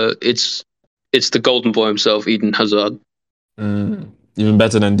the golden boy himself, Eden Hazard. Even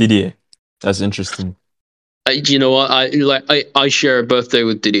better than Didier. That's interesting. You know what? I share a birthday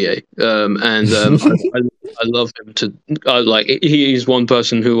with Didier, and I love him to like. He is one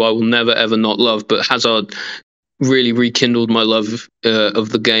person who I will never ever not love. But Hazard really rekindled my love of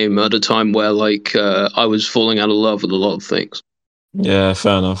the game at a time where like I was falling out of love with a lot of things. Yeah,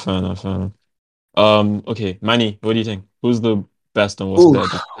 fair enough, fair enough, fair enough. Okay, Manny, what do you think? Who's the best and worst player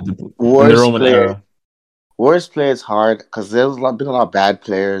Oof, in the worst Roman player. era? Worst player is hard because been a lot of bad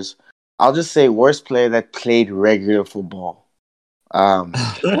players. I'll just say worst player that played regular football. Um,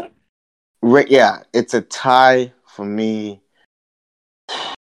 yeah, it's a tie for me.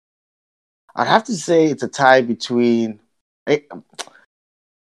 I'd have to say it's a tie between. It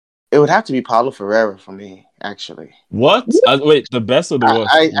would have to be Paulo Ferreira for me, actually. What? Wait, the best or the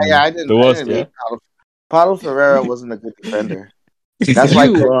worst? I The I worst, didn't yeah? rate Paulo Ferreira wasn't a good defender. That's why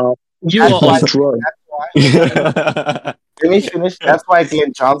You are you that's are why on drugs. that's why let me finish. That's why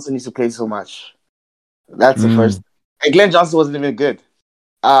Glenn Johnson used to play so much. That's the first. Mm. And Glenn Johnson wasn't even good.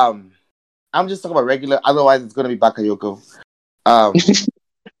 I'm just talking about regular. Otherwise, it's gonna be Bakayoko. Um,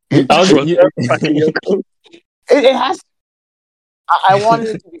 in I was, terms you, of, it has. I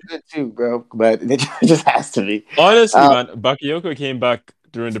wanted it to be good too, bro, but it just has to be. honestly, Um, man, Bakayoko came back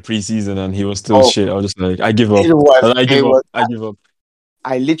during the preseason and he was still oh, shit. I was just like, I give up. it was. I It give up. was. I give up.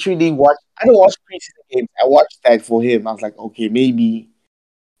 I literally watched. I don't watch preseason games. I watched that for him. I was like, okay, maybe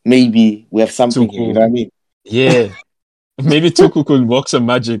we have Too something here. You know cool. what I mean? Yeah. Maybe Tuku could work some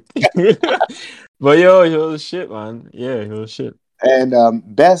magic. But yo, he was shit, man. Yeah, he was shit. And The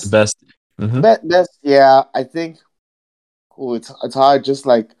best. Hmm. best. Yeah, I think. Oh, it's hard. Just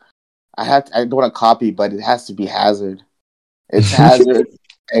like I don't want to copy, but it has to be Hazard. It's Hazard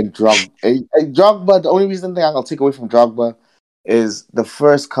and Drogba. And Drogba. The only reason thing I'll take away from Drogba is the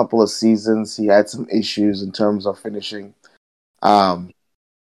first couple of seasons he had some issues in terms of finishing. Um,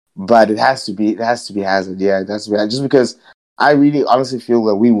 but it has to be Hazard. Yeah, it has to be just because I really honestly feel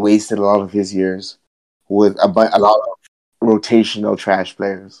that we wasted a lot of his years with a lot of rotational trash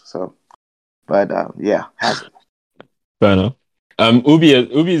players. So, but yeah, Hazard. Fair enough. Ubi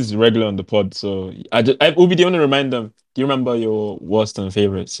is regular on the pod, so Ubi, do you want to remind them? Do you remember your worst and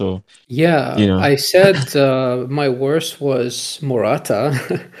favorite? So, Yeah, you know. I said my worst was Morata,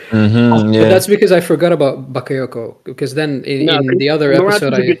 but Yeah. that's because I forgot about Bakayoko. Because then No, in the other episode,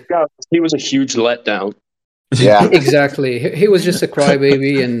 Morata's a good guy. He was a huge letdown. Yeah, exactly he was just a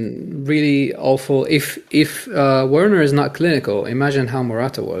crybaby and really awful. If Werner is not clinical, imagine how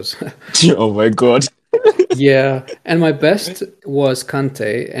Morata was. Oh my God. Yeah, and my best was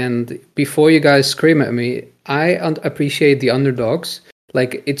Kante. And before you guys scream at me, I appreciate the underdogs.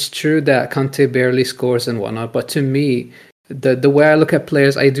 Like, it's true that Kante barely scores and whatnot, but to me, the way I look at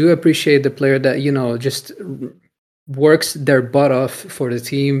players, I do appreciate the player that, just works their butt off for the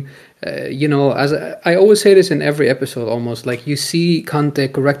team. As I always say this in every episode almost, like, you see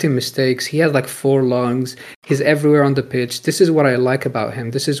Kante correcting mistakes. He has like four lungs. He's everywhere on the pitch. This is what I like about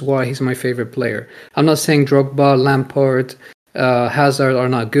him. This is why he's my favorite player. I'm not saying Drogba, Lampard, Hazard are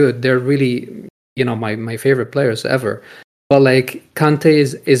not good. They're really, my favorite players ever. But like, Kante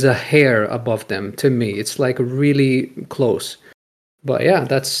is a hair above them to me. It's like really close. But yeah,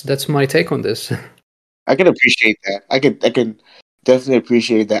 that's my take on this. I can appreciate that. I can definitely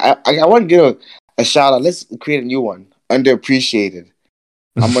appreciate that. I want to give a shout out. Let's create a new one. Underappreciated.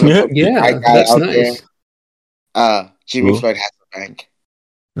 I'm gonna put my Yeah, guy that's out there. nice. Jimmy Cool. Floyd Hasselbank.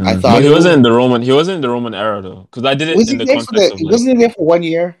 I But thought he wasn't in the Roman. He wasn't in the Roman era though, because I did it was in he the there for context the? of like. Wasn't he there for 1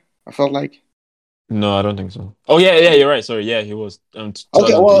 year? I felt like. No, I don't think so. Oh yeah, yeah, you're right. Sorry, yeah, he was. Okay,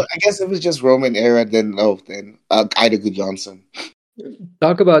 well, 2003. I guess if it was just Roman era, then Ida Good Johnson.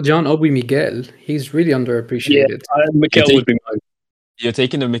 Talk about John Obi Miguel. He's really Yeah, underappreciated. You're Mikel would taking be mine. you're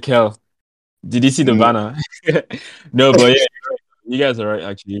taking the Mikel. Did you see the Mm. banner? No, but yeah, you guys are right.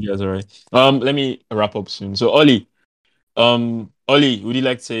 Actually, you guys are right. Let me wrap up soon. So Ollie, would you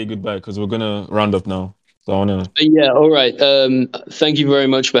like to say goodbye? Because we're gonna round up now. So I wanna. Yeah, all right. Thank you very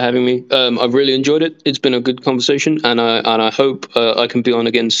much for having me. I've really enjoyed it. It's been a good conversation, and I hope I can be on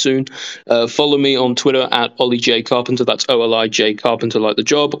again soon. Follow me on Twitter at Ollie J Carpenter. That's OLIJ Carpenter, like the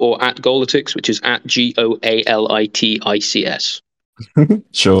job, or at Golitics, which is at GOALITICS.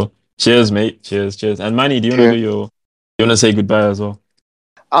 Sure. Cheers, mate. Cheers, cheers. And Manny, do you wanna Sure. do your? You wanna say goodbye as well?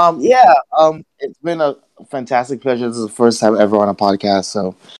 Yeah. It's been a fantastic pleasure. This is the first time ever on a podcast,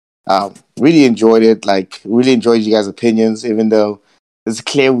 so really enjoyed it. Like, really enjoyed you guys' opinions, even though it's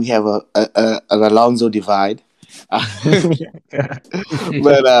clear we have an Alonso divide. But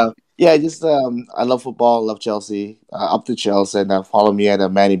yeah, just I love football, love Chelsea, up to Chelsea, and follow me at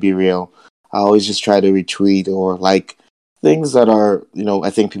Manny Be Real. I always just try to retweet or like things that are I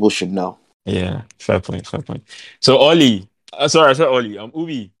think people should know. Yeah, fair point, fair point. So Ollie, sorry, I said Ollie.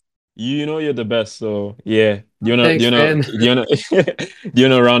 Oubi, you know you're the best. So yeah, Thanks, man. do you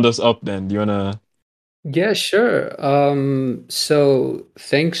wanna round us up then? Do you wanna? Yeah, sure. So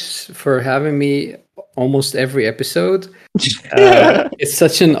thanks for having me almost every episode. It's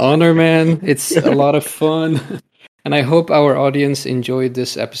such an honor, man. It's a lot of fun. And I hope our audience enjoyed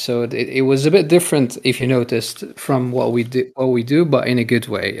this episode. It was a bit different, if you noticed, from what we do, but in a good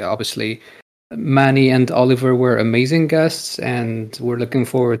way, obviously. Manny and Oliver were amazing guests, and we're looking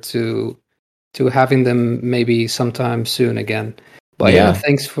forward to having them maybe sometime soon again. But yeah, Yeah,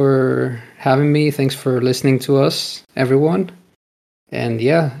 thanks for having me. Thanks for listening to us, everyone. And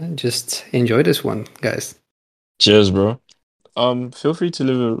yeah, just enjoy this one, guys. cheers, bro. Feel free to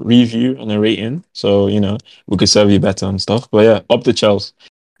leave a review and a rating, so we could serve you better and stuff. But yeah, up the Chels,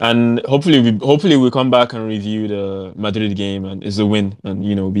 and hopefully we come back and review the Madrid game, and it's a win,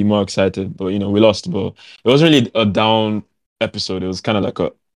 and be more excited. But we lost, but it wasn't really a down episode. It was kind of like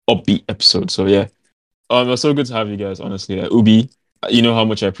a upbeat episode. So yeah, it was so good to have you guys. Honestly, like Ubi, you know how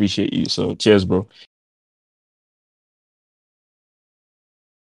much I appreciate you. So cheers, bro.